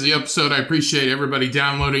 That is the episode. I appreciate everybody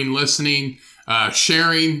downloading, listening,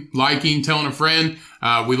 sharing, liking, telling a friend.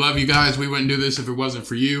 We love you guys. We wouldn't do this if it wasn't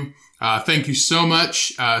for you. Thank you so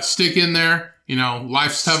much. Stick in there. You know,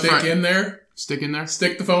 life's tough. Stick in there. Stick in there?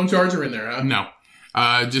 Stick the phone charger in there, huh? No.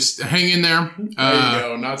 Just hang in there. There you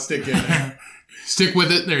go. Not stick in there. Stick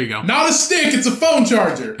with it. There you go. Not a stick. It's a phone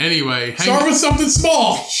charger. Anyway. Start with something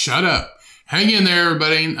small. Shut up. Hang in there,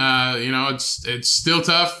 everybody. You know, it's still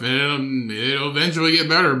tough. It'll eventually get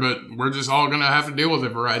better, but we're just all going to have to deal with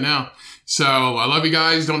it for right now. So I love you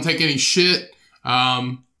guys. Don't take any shit.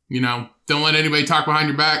 You know, don't let anybody talk behind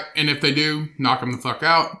your back. And if they do, knock them the fuck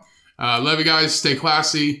out. Love you guys. Stay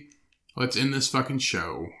classy. Let's end this fucking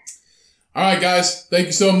show. All right, guys. Thank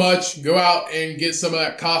you so much. Go out and get some of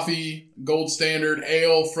that coffee, Gold Standard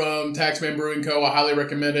Ale from Taxman Brewing Co. I highly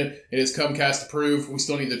recommend it. It is Comcast approved. We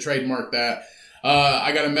still need to trademark that.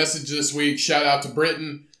 I got a message this week. Shout out to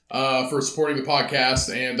Britain for supporting the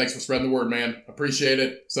podcast, and thanks for spreading the word, man. Appreciate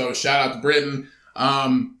it. So shout out to Britain.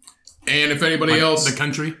 And if anybody else... The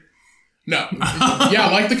country? No.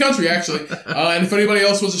 Yeah, like the country, actually. And if anybody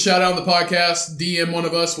else wants a shout out on the podcast, DM one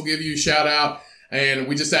of us. We'll give you a shout out. And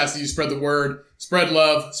we just ask that you spread the word, spread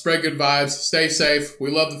love, spread good vibes, stay safe.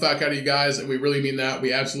 We love the fuck out of you guys, and we really mean that.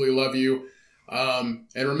 We absolutely love you. And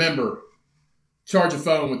remember, charge a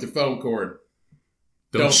phone with your phone cord.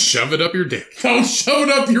 Don't shove it up your dick. Don't shove it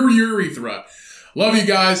up your urethra. Love you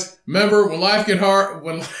guys. Remember, when life gets hard,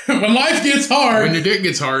 when life gets hard, when your dick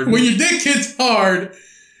gets hard,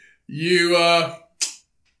 you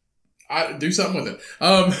do something with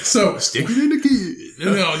it. So stick it in the kid.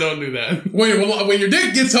 No, don't do that. When your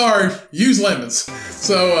dick gets hard, use lemons.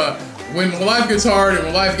 So when life gets hard and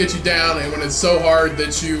when life gets you down and when it's so hard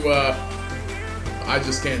that you, I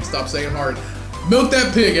just can't stop saying hard. Milk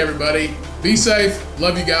that pig, everybody. Be safe.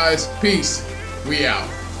 Love you guys. Peace. We out.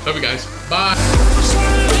 Love you guys. Bye.